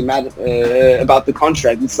not actually mad about the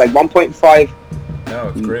contract. It's 1.5. No,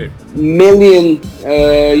 it's great. Million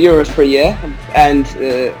euros per year, and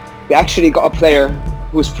we actually got a player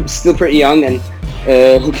who's still pretty young and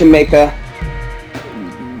who can make a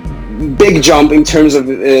big jump in terms of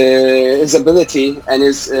his ability and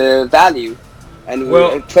his value, and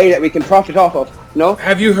a player that we can profit off of. No?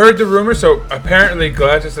 Have you heard the rumor? So apparently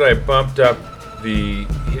Galatasaray bumped up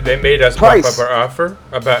they made us bump up our offer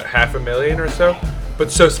about $500,000 or so. But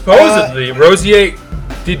so supposedly Rosier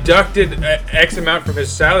deducted X amount from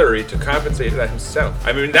his salary to compensate that himself.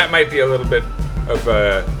 I mean, that might be a little bit of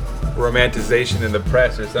a romanticization in the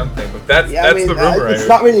press or something, but that's the rumor. It's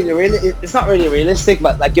not really realistic,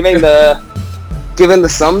 but given the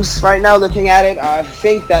sums right now, looking at it, I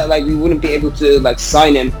think that we wouldn't be able to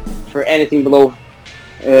sign him for anything below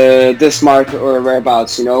this mark or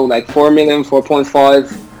whereabouts. 4 million,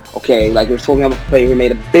 4.5. Okay, we're talking about a player who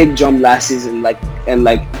made a big jump last season, and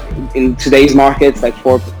in today's market,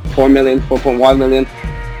 4 million, 4.1 million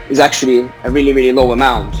is actually a really, really low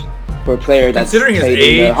amount for a player that's considering his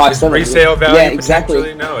age, his resale value. Yeah,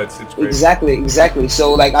 exactly. No, it's great. Exactly.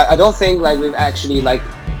 So I don't think we've actually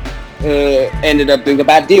ended up doing a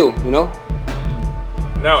bad deal, you know.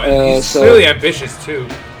 No, and he's clearly ambitious too.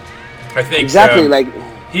 I think exactly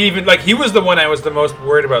he was the one I was the most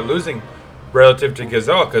worried about losing relative to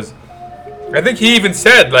Gazal, because I think he even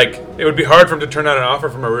said like it would be hard for him to turn down an offer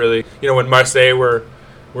from a really, you know, when Marseille were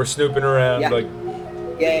snooping around.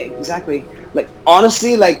 Yeah, exactly. Like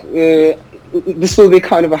honestly, like this will be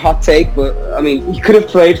kind of a hot take, but I mean, he could have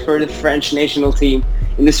played for the French national team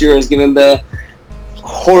in this Euros, given the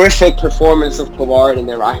horrific performance of Pavard and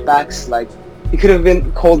their right backs. Like he could have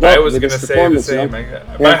been called up. I was going to say the same.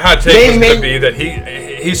 My hot take was going to be that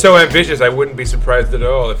he's so ambitious. I wouldn't be surprised at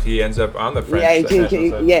all if he ends up on the French.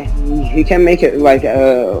 He can make it like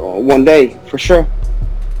one day for sure.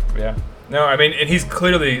 Yeah. No, I mean, and he's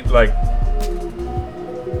clearly like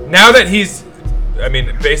now that he's, I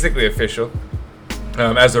mean, basically official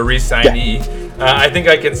as a re-signee. I think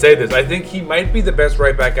I can say this. I think he might be the best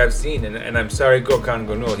right back I've seen, and I'm sorry, Gökhan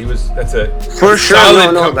Gönül. That's a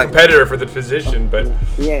solid competitor for the position, but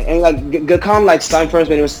and like Gökhan like signed first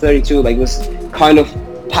when he was 32, like was kind of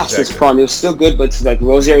past his prime. He was still good, but like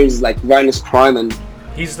Rosier is like right in his prime, and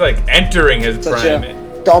he's like entering his prime.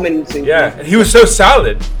 Dominating. Yeah, and he was so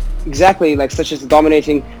solid. Exactly, like such as a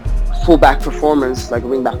dominating fullback performance, like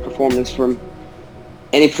wingback performance from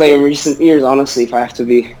any player in recent years, honestly, if I have to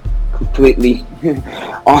be completely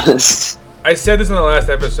honest. I said this in the last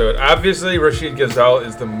episode. Obviously, Rachid Gazal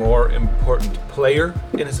is the more important player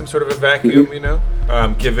in some sort of a vacuum, you know,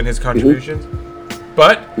 given his contributions.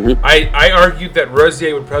 But I argued that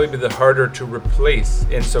Rosier would probably be the harder to replace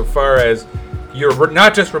insofar as you're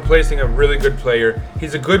not just replacing a really good player.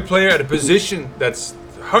 He's a good player at a position that's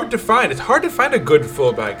hard to find. It's hard to find a good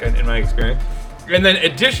fullback, in my experience. And then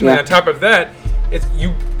additionally, on top of that,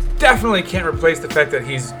 you definitely can't replace the fact that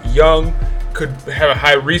he's young, could have a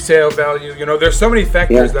high resale value. You know, there's so many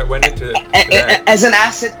factors that went into that. As an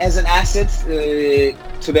asset,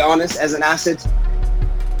 to be honest, as an asset,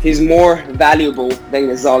 he's more valuable than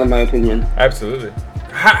Gazal, in my opinion. Absolutely.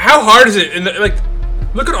 How hard is it?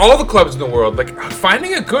 Look at all the clubs in the world. Like,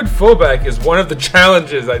 finding a good fullback is one of the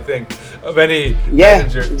challenges, I think, of any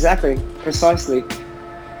manager. Exactly, precisely.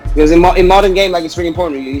 Because in modern game, like, it's really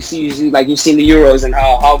important. You've seen the Euros and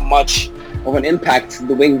how much of an impact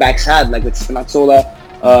the wing backs had, like with Spinazzola,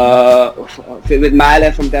 with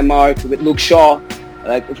Mæhle from Denmark, with Luke Shaw.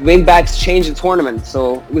 Like, wing backs changed the tournament,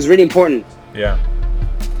 so it was really important. Yeah.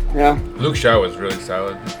 Luke Shaw was really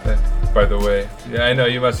solid, by the way. Yeah, I know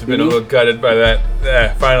you must have been a little gutted by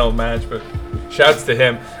that final match, but shouts to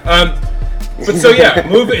him. But so yeah,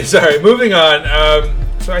 moving on.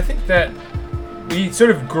 So I think that we sort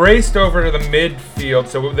of graced over to the midfield,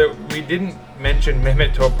 so we didn't mention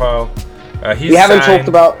Mehmet Topal. We haven't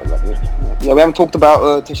talked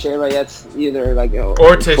about Teixeira yet either.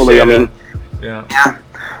 Or Teixeira.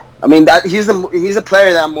 I mean that he's a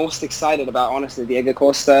player that I'm most excited about, honestly. Diego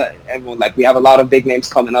Costa, everyone, we have a lot of big names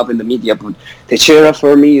coming up in the media, but Teixeira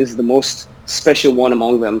for me is the most special one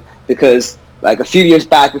among them, because a few years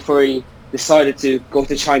back, before he decided to go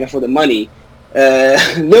to China for the money,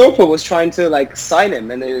 Liverpool was trying to sign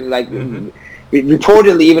him, and they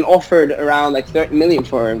reportedly even offered around 30 million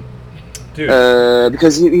for him.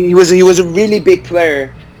 Because he was a really big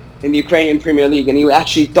player in the Ukrainian Premier League, and he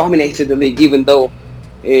actually dominated the league, even though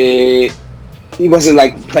he wasn't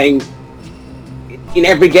playing in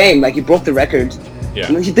every game. He broke the record.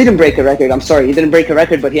 He didn't break a record. I'm sorry, he didn't break a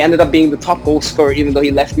record, but he ended up being the top goal scorer, even though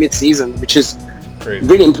he left mid-season, which is crazy.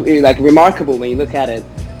 Really remarkable when you look at it.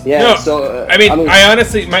 I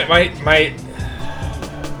honestly, again,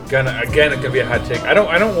 it could be a hot take. I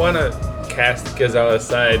don't want to cast Gazal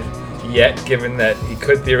aside yet, given that he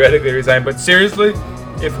could theoretically resign. But seriously,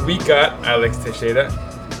 if we got Alex Teixeira,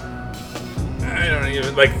 I don't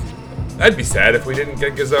even I'd be sad if we didn't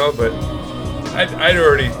get Gazal, but I'd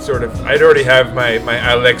already have my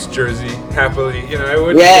Alex jersey happily. I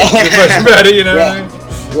wouldn't think too much about it.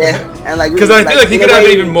 And because I feel like he could have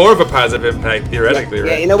even more of a positive impact theoretically,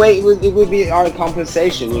 right? Yeah, in a way, it would be our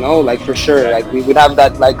compensation. For sure. We would have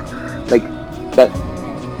that that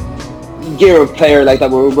gear of player, that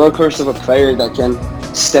workhorse of a player that can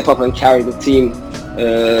step up and carry the team.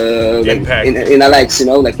 In Alex,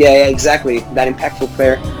 exactly, that impactful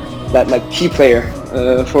player, that key player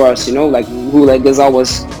for us, who Gazal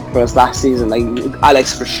was for us last season.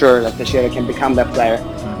 Alex for sure, Teixeira can become that player.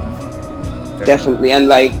 Definitely. And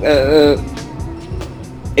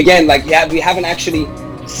again, we haven't actually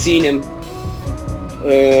seen him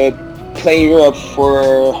play in Europe for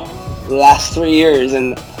the last 3 years,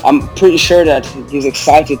 and I'm pretty sure that he's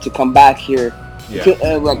excited to come back here. He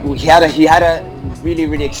had a really,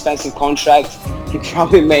 really expensive contract. He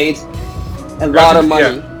probably made a lot of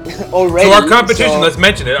money. already. So our competition, let's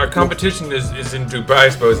mention it. Our competition is in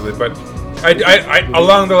Dubai supposedly, but I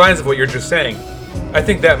along the lines of what you're just saying, I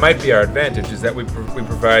think that might be our advantage, is that we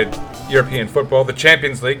provide European football, the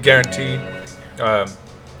Champions League, guaranteed. And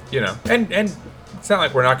it's not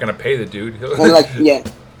like we're not going to pay the dude.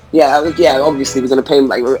 Obviously we're going to pay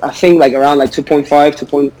him I think around 2.5,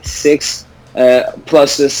 2.6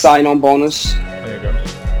 plus the sign-on bonus. There you go.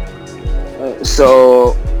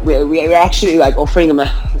 So we're actually offering him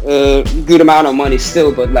a good amount of money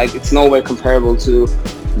still, but it's nowhere comparable to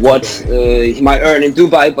what he might earn in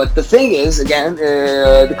Dubai. But the thing is, again,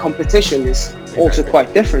 the competition is also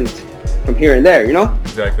quite different from here and there,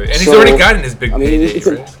 Exactly, and he's already gotten his big payday,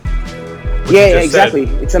 right? Exactly.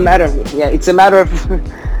 It's a matter of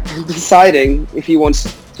deciding if he wants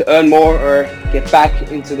to earn more or get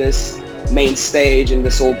back into this main stage and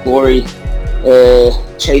this old glory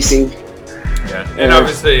chasing. Yeah, and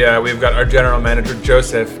obviously we've got our general manager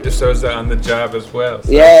Joseph De Souza on the job as well.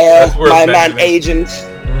 So my man agent,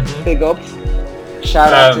 big up,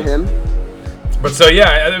 shout out to him. But so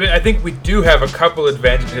I think we do have a couple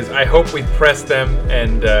advantages. I hope we press them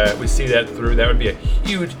and we see that through. That would be a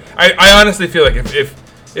huge. I honestly feel like if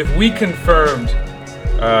we confirmed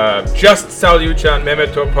just Salyuchan,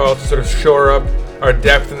 Mehmet Topal to sort of shore up our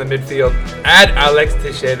depth in the midfield, add Alex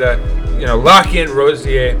Teixeira, lock in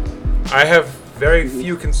Rosier, I have very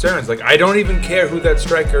few concerns. I don't even care who that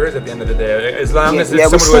striker is at the end of the day, as long as it's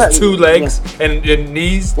someone who has two legs and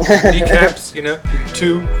kneecaps,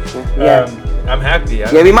 two. I'm happy. We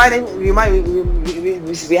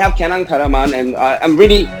have Kenan Karaman, and I'm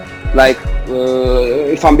really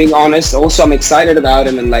if I'm being honest, also I'm excited about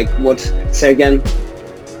him and what Sergen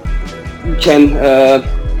can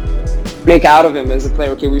make out of him as a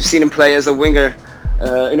player. Okay, we've seen him play as a winger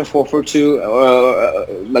in a 4-4-2,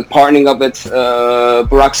 partnering up with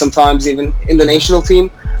Burak sometimes, even in the national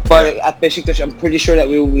team. But at Besiktas, I'm pretty sure that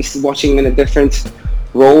we will be watching him in a different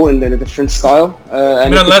role and in a different style.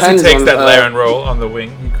 Unless he takes that Larin role on the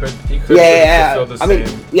wing, he could fulfill the same.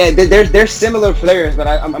 They're similar players, but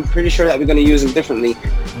I'm pretty sure that we're going to use him differently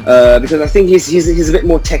because I think he's a bit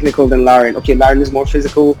more technical than Larin. Okay, Larin is more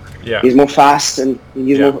physical, he's more fast and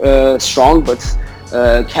he's more strong, but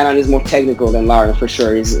Kenan is more technical than Larin for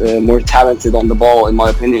sure. He's more talented on the ball, in my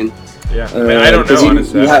opinion. Yeah, I don't know,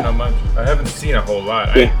 honestly. I don't know much. I haven't seen a whole lot.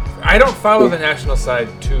 I don't follow the national side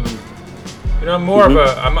too. I'm more of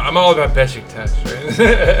I'm all about Besiktas, right?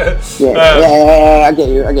 I get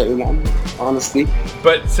you, man. Honestly.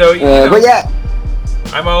 But so but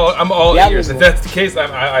I'm all ears. If that's the case,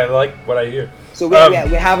 I like what I hear. So we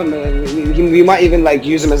have him. We might even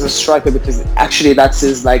use him as a striker because actually that's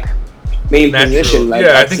his main position.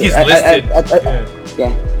 I think he's listed.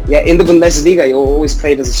 In the Bundesliga, he always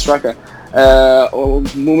played as a striker. Or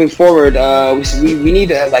moving forward, we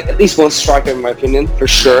need at least one striker, in my opinion, for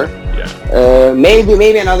sure.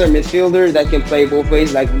 Maybe another midfielder that can play both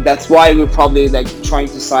ways. That's why we're probably trying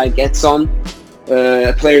to sign Getson,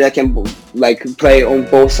 a player that can play on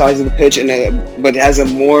both sides of the pitch but has a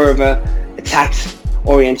more of a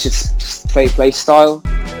attack-oriented play style.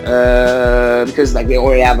 Because they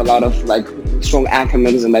already have a lot of strong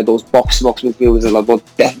anchormans and those box midfielders and both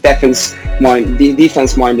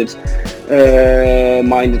defense-minded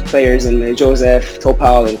players and Joseph,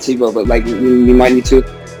 Topal, and Thibaut. But we might need to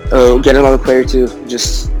get another player to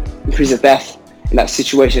just increase the depth in that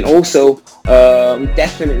situation. Also, we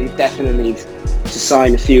definitely need to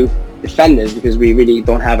sign a few defenders because we really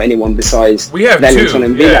don't have anyone besides we have Wellington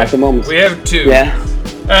and Villa at the moment. We have two. We have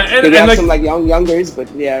some youngers, but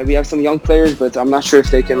we have some young players, but I'm not sure if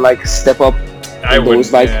they can step up. I wouldn't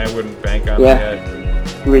bank on that.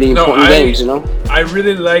 Really important games, I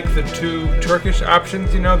really like the two Turkish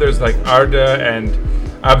options. There's Arda and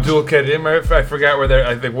Abdul Karim. I forgot where they're.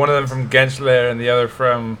 I think one of them from Gençler and the other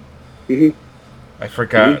from. I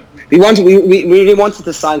forgot. We really wanted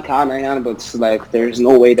to sign Kaan, but there's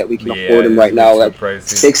no way that we can afford him right now. So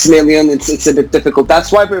 6 million, it's a bit difficult.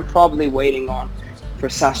 That's why we're probably waiting for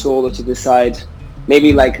Sassuolo to decide.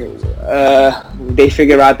 Maybe they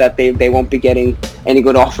figure out that they won't be getting any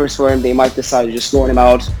good offers for him. They might decide to just loan him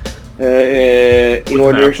out in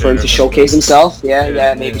order for him to showcase himself.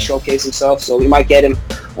 Maybe showcase himself. So we might get him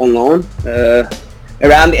on loan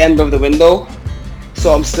around the end of the window.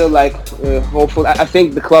 So I'm still hopeful. I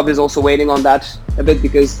think the club is also waiting on that a bit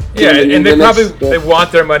because and they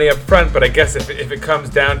want their money up front. But I guess if it comes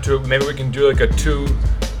down to it, maybe we can do a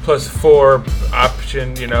 2+4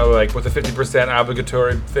 option, with a 50%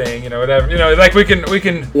 obligatory thing, whatever, we can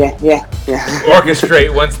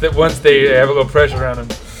orchestrate once they have a little pressure on them.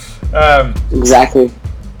 Exactly.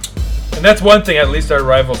 And that's one thing. At least our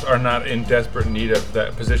rivals are not in desperate need of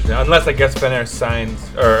that position, unless I guess Fener signs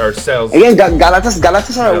or sells. Again,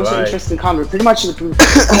 Galatasaray are also interesting convert. Pretty much,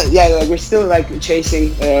 yeah. Like we're still like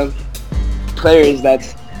chasing players that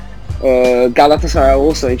Galatasaray are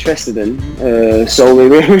also interested in. So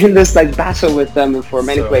we're in this like battle with them for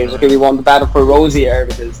many players. Okay, we won the battle for Rosier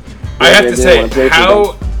because I have to say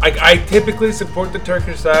how I typically support the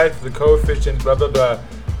Turkish side for the coefficient, blah blah blah.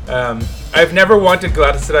 I've never wanted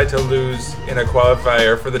Galatasaray to lose in a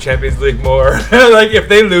qualifier for the Champions League more. Like if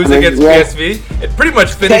they lose against PSV, it pretty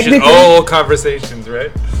much finishes all conversations, right?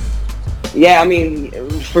 Yeah, I mean,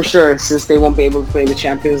 for sure, since they won't be able to play in the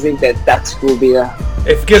Champions League, that will be a...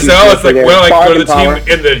 If Giselle, it's like, well, like go to the team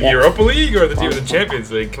in the Europa League or the team in the Champions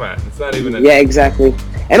League. Come on, it's not even a... Yeah, exactly.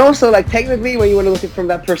 And also, like, technically, when you want to look at it from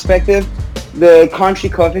that perspective, the country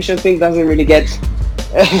coefficient thing doesn't really get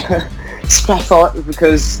thought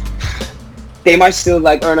because they might still,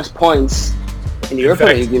 like, earn us points in the Europa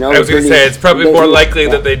League, you know? I was going to say, it's probably more likely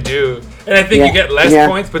that they do. And I think you get less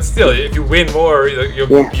points, but still, if you win more,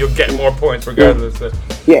 you'll get more points regardless. So.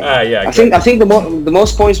 I think the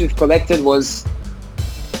most points we've collected was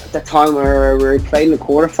at the time where we played in the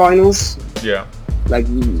quarterfinals. Yeah. Like,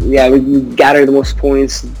 yeah, we gathered the most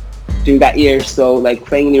points during that year. So, like,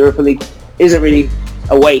 playing in the Europa League isn't really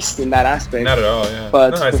a waste in that aspect. Not at all. Yeah.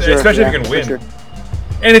 But no, especially if you can win,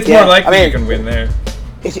 and it's more likely you can win there.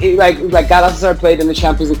 Like Galatasaray played in the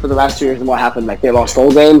Champions League for the last 2 years, and what happened? Like they lost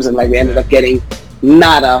all games, and like we ended up getting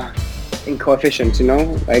nada in coefficient, you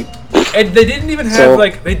know, like. And they didn't even have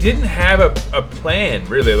they didn't have a plan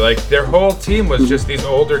really. Like their whole team was just these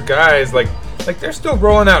older guys. Like they're still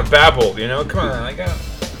rolling out Babel, you know. Come on,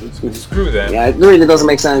 screw them. Yeah, it really doesn't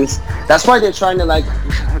make sense. That's why they're trying to like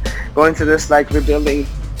go into this like rebuilding.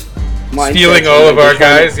 Stealing all of our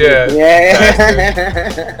guys, yeah.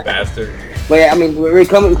 Bastard. But yeah, I mean, we're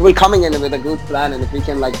coming in with a good plan, and if we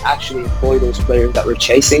can like actually employ those players that we're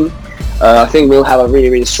chasing, I think we'll have a really,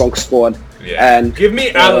 really strong squad. Yeah. And give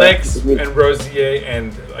me Alex and Rosier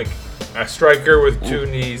and like a striker with 2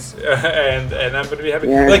 knees, and I'm gonna be happy.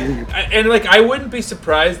 Yeah. I wouldn't be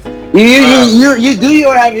surprised.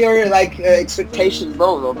 You have your like expectations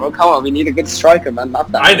low, bro. Come on, we need a good striker, man.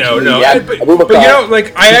 Not that. I know, but you know,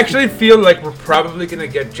 like I actually feel like we're probably gonna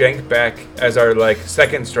get Cenk back as our like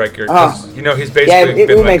second striker. You know, he's basically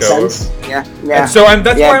been let go. Sense. Yeah. And so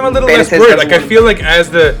that's why I'm a little less worried. Like I feel like as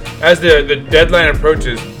the deadline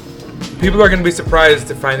approaches, people are gonna be surprised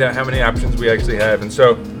to find out how many options we actually have, and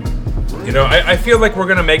so. You know, I feel like we're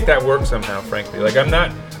gonna make that work somehow. Frankly, like I'm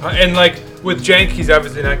not, and like with Cenk, he's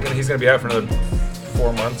obviously not gonna. He's gonna be out for another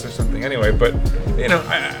 4 months or something anyway. But you know,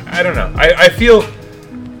 I don't know. I feel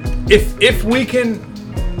if we can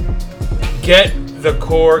get the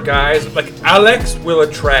core guys, like Alex will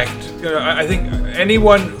attract. You know, I think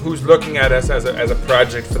anyone who's looking at us as a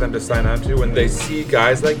project for them to sign on to, when they see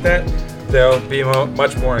guys like that, they'll be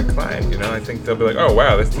much more inclined. You know, I think they'll be like, oh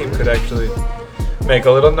wow, this team could actually make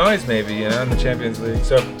a little noise maybe, you know, in the Champions League.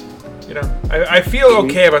 So, you know, I feel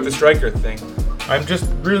okay about the striker thing. I'm just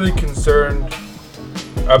really concerned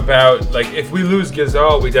about, like, if we lose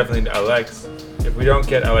Giselle, we definitely need Alex. If we don't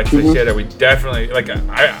get Alex Teixeira, we definitely, like,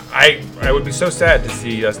 I would be so sad to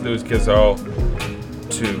see us lose Giselle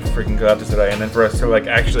to freaking Galatasaray, and then for us to, like,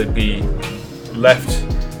 actually be left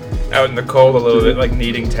out in the cold a little bit, like,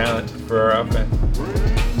 needing talent for our offense.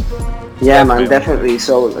 Yeah, man, definitely.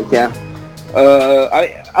 So, like, yeah.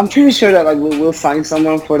 I'm pretty sure that like we'll find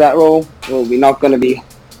someone for that role. We're not gonna be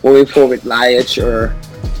going forward Lajic or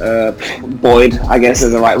Boyd, I guess,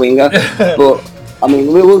 as a right winger. But I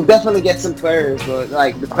mean, we will definitely get some players. But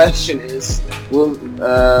like the question is, will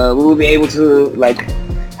we be able to like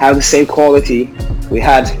have the same quality we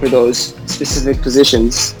had for those specific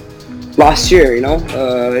positions last year? You know,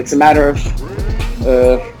 it's a matter of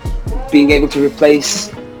being able to replace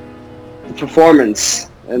the performance.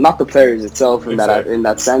 Not the players itself in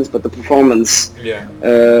that sense, but the performance. Yeah.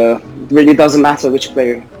 Really doesn't matter which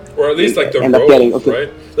player. Or at least like the roles,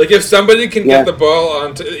 right? Like if somebody can get the ball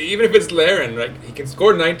onto, even if it's Laren, like he can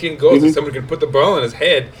score 19 goals, and someone can put the ball in his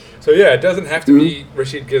head. So yeah, it doesn't have to be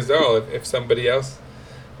Rashid Giselle if somebody else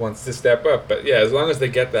wants to step up. But yeah, as long as they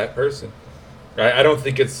get that person, I don't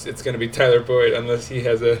think it's going to be Tyler Boyd unless he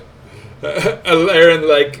has a Laren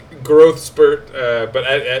like growth spurt, but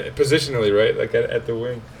at positionally, right, like at the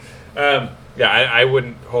wing. I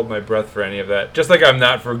wouldn't hold my breath for any of that. Just like I'm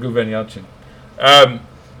not for Guven Yelchin.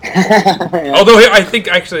 Although I think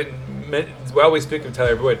actually, while we speak of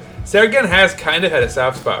Tyler Boyd, Sergen has kind of had a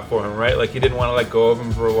soft spot for him, right? Like he didn't want to let go of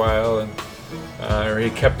him for a while, and or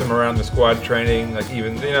he kept him around the squad training, like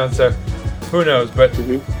even, you know. So who knows? But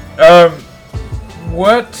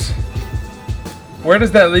what where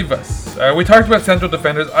does that leave us? We talked about central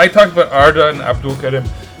defenders. I talked about Arda and Abdul Karim.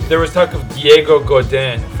 There was talk of Diego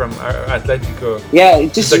Godin from Atletico. Yeah,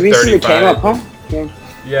 it just like recently 35. came up, huh? Yeah.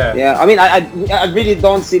 Yeah. Yeah, I mean, I really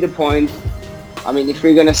don't see the point. I mean, if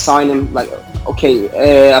we're gonna sign him, like, okay,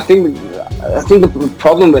 I think the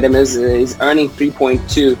problem with him is he's earning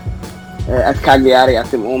 3.2 at Cagliari at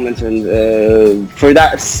the moment, and for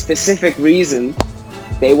that specific reason,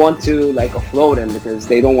 they want to like offload him because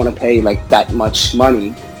they don't want to pay like that much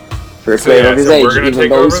money for a player of his age, even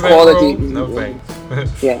though his quality. No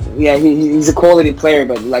thanks. yeah, he's a quality player,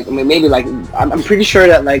 but like, I mean, maybe like I'm pretty sure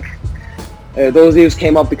that like. Those news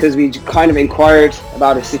came up because we kind of inquired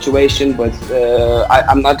about his situation, but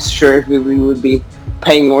I'm not sure if we would be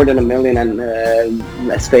paying more than $1 million, and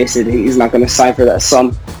let's face it, he's not going to sign for that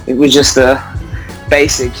sum. It was just a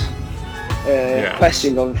basic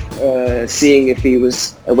question of seeing if he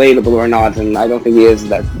was available or not, and I don't think he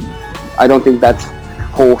is. I don't think that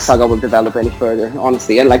whole saga will develop any further,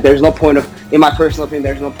 honestly. And like, there's no point of, in my personal opinion,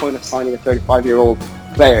 there's no point of signing a 35-year-old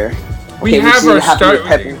player. We have our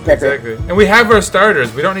exactly, and we have our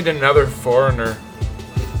starters. We don't need another foreigner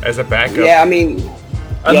as a backup. Yeah, I mean,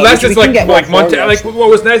 unless it's like Montero. Like, what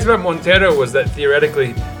was nice about Montero was that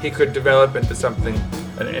theoretically he could develop into something,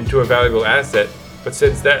 into a valuable asset. But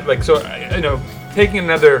since that, like, so you know, taking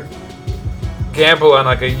another gamble on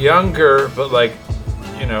like a younger but like,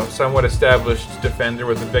 you know, somewhat established defender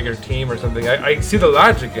with a bigger team or something, I see the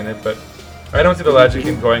logic in it, but I don't see the logic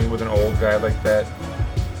in going with an old guy like that.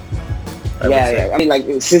 Yeah. I mean,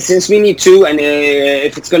 like, since we need two, and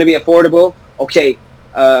if it's going to be affordable, okay,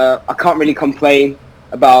 I can't really complain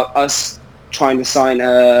about us trying to sign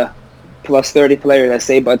a plus 30 player, let's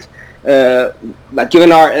say, but like,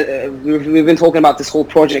 given our, we've been talking about this whole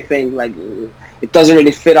project thing, like, it doesn't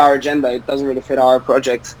really fit our agenda, it doesn't really fit our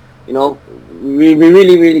project, you know, we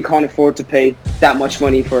really can't afford to pay that much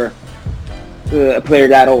money for a player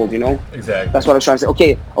that old, you know? Exactly. That's what I was trying to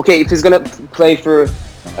say. Okay, if he's going to play for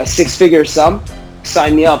a 6-figure sum,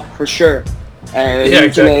 sign me up for sure. He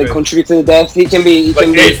can contribute to the depth. He can be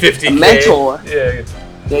a mentor. Yeah,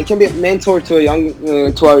 he can be a mentor to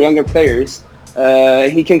our younger players.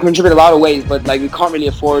 He can contribute a lot of ways, but like, we can't really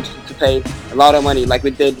afford to pay a lot of money like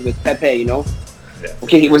we did with Pepe, you know. Yeah.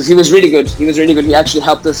 Okay, he was really good. He actually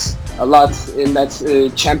helped us a lot in that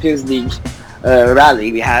Champions League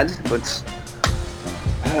rally we had, but.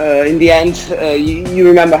 In the end, you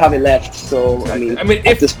remember how we left, so I mean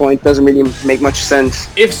at this point, it doesn't really make much sense.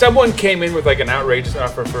 If someone came in with like an outrageous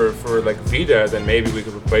offer for like Vida, then maybe we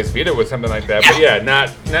could replace Vida with something like that.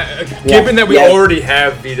 But given that we already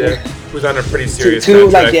have Vida, who's on a pretty serious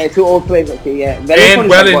contract. Two old players. Okay, yeah. And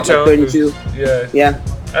Wellington, like 32. Yeah.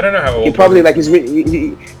 I don't know how old. He probably like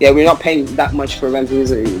we're not paying that much for him.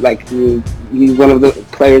 He's he's one of the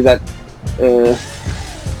players that.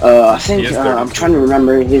 I think I'm trying to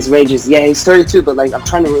remember his wages. Yeah, he's 32, but like, I'm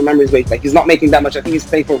trying to remember his wage. Like, he's not making that much. I think he's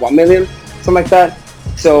paid for $1 million, something like that.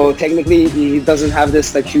 So technically, he doesn't have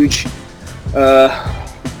this like huge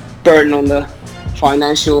burden on the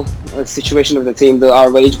financial situation of the team. Our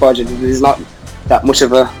wage budget is not that much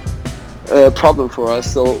of a problem for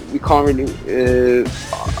us, so we can't really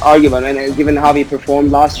argue about it. And given how he performed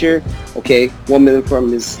last year, okay, $1 million for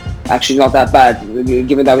him is actually not that bad.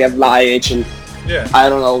 Given that we have Lajic and I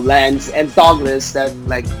don't know, Lance and Douglas that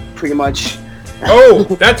like pretty much. Oh,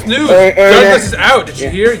 that's news. Douglas is out. Did you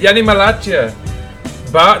hear? Yanni Malatia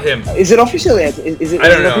bought him. Is it official yet? Is it? I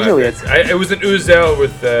don't know. Official yet? It was an Uzel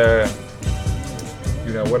with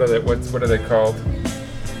you know, what are they called?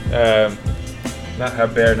 Not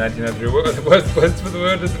Haber 1903.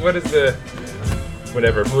 What is the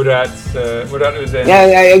whatever Murat Uzen?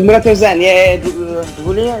 Yeah, Murat Uzen.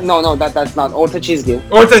 Yeah. No, that's not Orta Çizgi.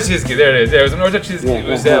 Orta Çizgi, there it is. There was an Orta Çizgi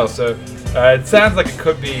Uzel. So it sounds like it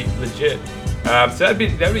could be legit. So that'd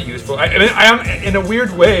be useful. I mean, I am, in a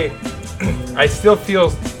weird way, I still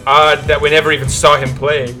feel odd that we never even saw him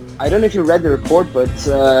play. I don't know if you read the report, but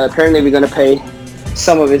apparently we're gonna pay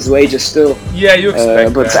some of his wages still. Yeah, you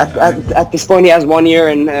expect but that. At this point, he has 1 year,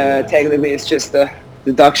 and technically it's just a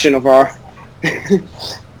deduction of our.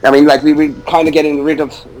 I mean, like, we kind of getting rid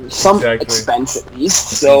of some expense at least.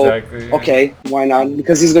 So okay, why not?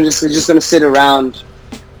 Because he's just gonna sit around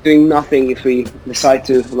doing nothing if we decide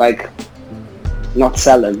to like not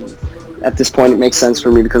sell him. At this point, it makes sense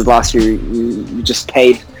for me because last year you just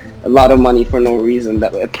paid a lot of money for no reason,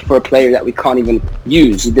 that for a player that we can't even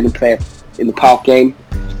use. He didn't play in the PAOK game.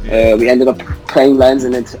 We ended up playing Lens,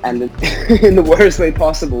 and it ended in the worst way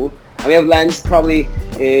possible. And we have Lens, probably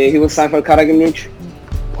he will sign for Karagümrük,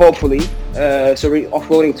 hopefully. So we're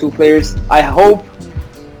offloading 2 players. I hope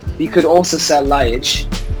we could also sell Lajic.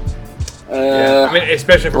 I mean,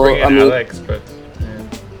 especially for bringing in Alex, but.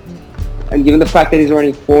 And given the fact that he's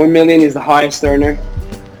earning $4 million, he's the highest earner.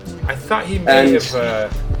 I thought he may have. I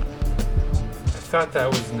thought that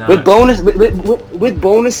was not. With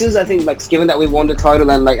bonuses, I think like given that we won the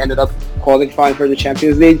title and like ended up qualifying for the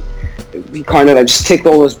Champions League, he kind of like just ticked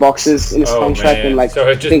all those boxes in his contract, and like so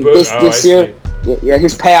I think this year,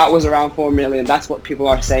 his payout was around $4 million. That's what people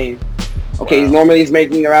are saying. Okay, normally he's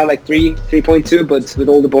making around like 3.2, but with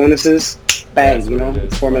all the bonuses, bang, it's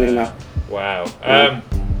 $4 million now. Wow.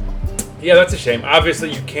 Yeah, that's a shame.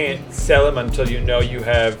 Obviously, you can't sell him until you know you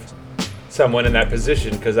have someone in that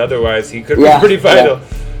position, because otherwise he could be pretty vital.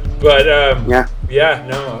 But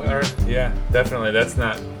definitely, that's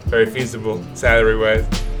not very feasible salary-wise.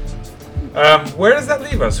 Where does that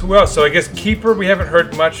leave us? Who else? So I guess keeper, we haven't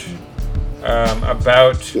heard much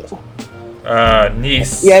about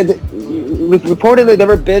Nice. Yeah, reportedly there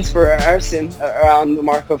were bids for Arsene around the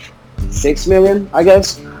mark of $6 million, I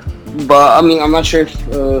guess. But I mean, I'm not sure if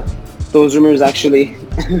those rumors actually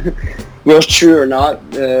were true or not,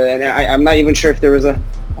 and I'm not even sure if there was an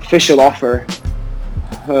official offer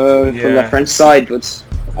from the French side. But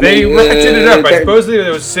they ratcheted it up. Supposedly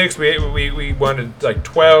there was 6. We wanted like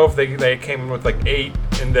 12. They came in with like 8,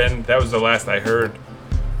 and then that was the last I heard.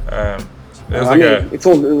 It's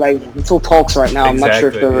all talks right now. Exactly, I'm not sure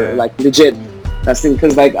if they're like legit. That's the thing,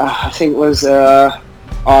 because like I think it was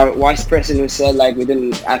our vice president who said like we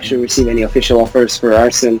didn't actually receive any official offers for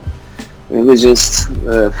Arsene. It was just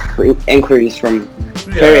inquiries from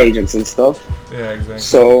player agents and stuff. Yeah, exactly.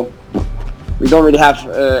 So we don't really have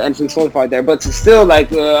anything solidified there. But still,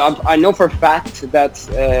 like I know for a fact that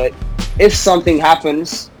if something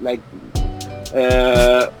happens, like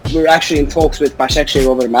we're actually in talks with Başakşehir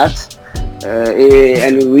over Matt,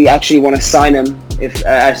 and we actually want to sign him if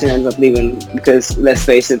Arsene ends up leaving. Because let's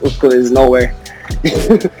face it, Utku is nowhere.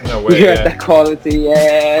 No way. At that quality,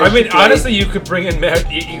 yeah. I mean, honestly, you could bring in Matt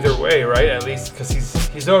either way, right? At least because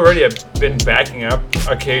he's already been backing up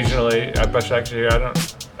occasionally at Başakşehir.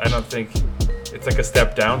 I don't think it's like a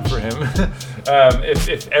step down for him.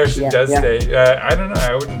 If Arsene does stay, I don't know.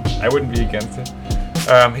 I wouldn't be against it.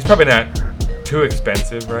 He's probably not too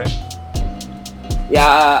expensive, right?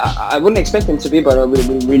 Yeah, I wouldn't expect him to be, but we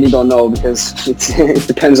really don't know, because it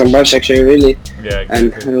depends on Başakşehir really. Yeah,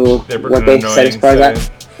 exactly. And what they satisfy that.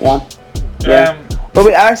 Yeah. But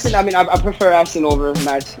with Arsene, I mean, I prefer Arsene over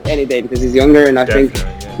Matt any day, because he's younger, and I think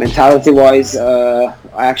mentality-wise, I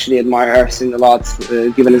actually admire Arsene a lot,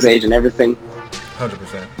 given his age and everything.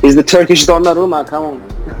 100%. He's the Turkish Donnarumma, come on.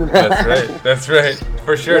 That's right.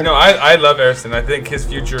 For sure. Yeah. No, I love Arsene. I think his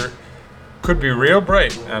future could be real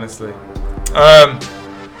bright, honestly.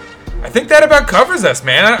 I think that about covers us,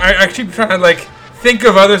 man. I keep trying to like think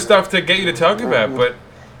of other stuff to get you to talk about, but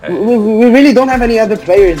we really don't have any other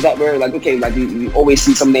players that were like, okay, like you always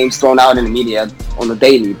see some names thrown out in the media on the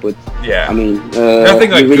daily, but I mean,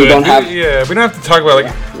 nothing like we really good. Don't have. We don't have to talk about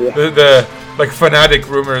like the like fanatic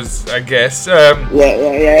rumors, I guess.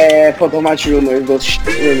 Photo match rumors, those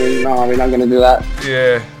rumors. No, we're not gonna do that.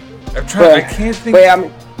 Yeah, I'm trying. I can't think. But, I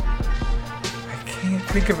mean,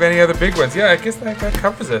 think of any other big ones. Yeah, I guess that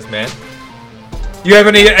covers us, man. You have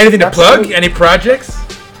anything to plug? Any projects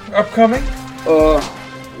upcoming?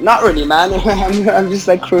 Not really, man. I'm just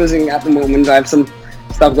like cruising at the moment. I have some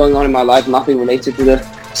stuff going on in my life, nothing related to the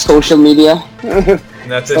social media.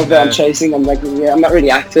 Stuff that I'm chasing. I'm like, I'm not really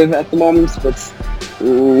active at the moment, but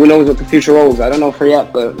who knows what the future holds? I don't know for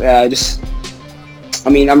yet, but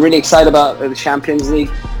I'm really excited about the Champions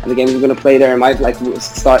League and the games we're gonna play there. I might like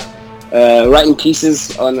start writing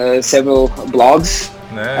pieces on several blogs.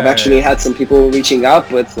 Nice. I've actually had some people reaching out,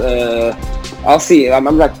 but I'll see. I'm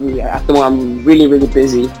like, at the moment, I'm really, really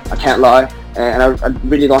busy. I can't lie, and I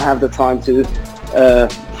really don't have the time to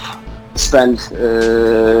spend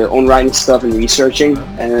on writing stuff and researching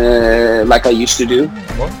like I used to do.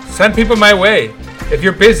 Well, send people my way. If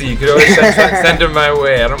you're busy, you could always send them my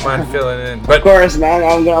way. I don't mind filling in. But of course, man,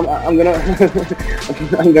 I'm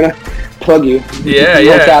gonna plug you.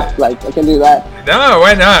 Yeah. Like I can do that. No,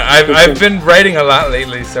 why not? I've been writing a lot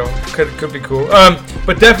lately, so could be cool.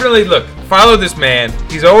 But definitely look, follow this man.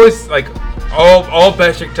 He's always like all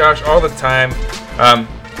Beşiktaş all the time.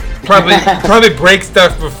 Probably break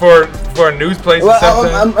stuff before news places. Well,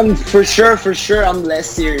 I'm for sure. I'm less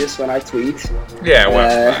serious when I tweet. Yeah,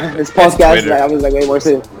 well, this podcast, I was like way more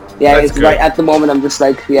serious. Yeah, it's good. Right at the moment. I'm just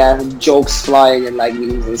like jokes flying and like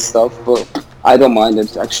memes and stuff, but I don't mind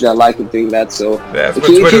it. Actually, I like it doing that. So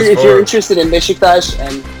if you're interested in Beşiktaş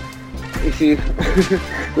and if you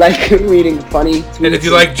like reading funny tweets, and if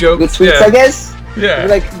you like jokes, good tweets, I guess. Yeah. If you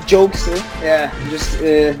like jokes, just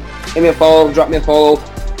give me a follow, drop me a follow.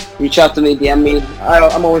 reach out to me, DM me.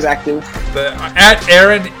 I'm always active. At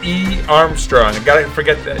Aaron E. Armstrong. Can't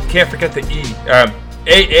forget the E.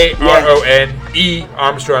 AARONE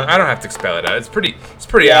Armstrong. I don't have to spell it out. It's pretty it's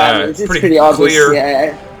pretty clear. obvious.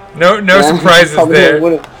 Yeah. No surprises there.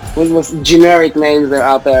 What generic names that are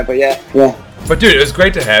out there, but yeah. But dude, it was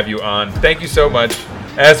great to have you on. Thank you so much,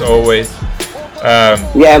 as always.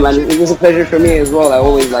 Yeah, man, it was a pleasure for me as well. I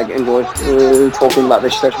always like enjoy talking about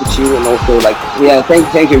this stuff with you, and also like, yeah,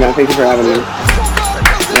 thank you, man. Thank you for having me.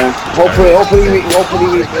 Yeah, hopefully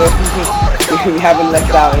we haven't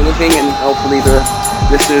left out anything, and hopefully the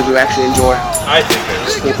listeners will actually enjoy. I think they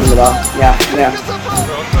will. Taking it off. Yeah.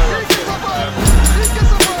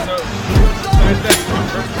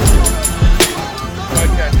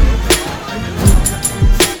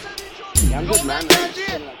 Yeah, I'm good, man.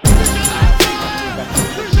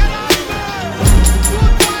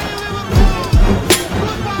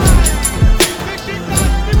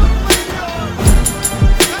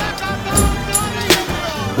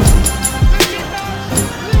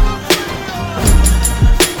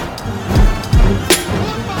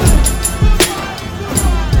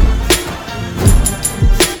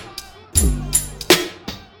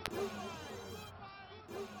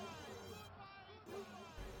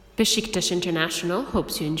 Besiktas International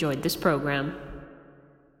hopes you enjoyed this program.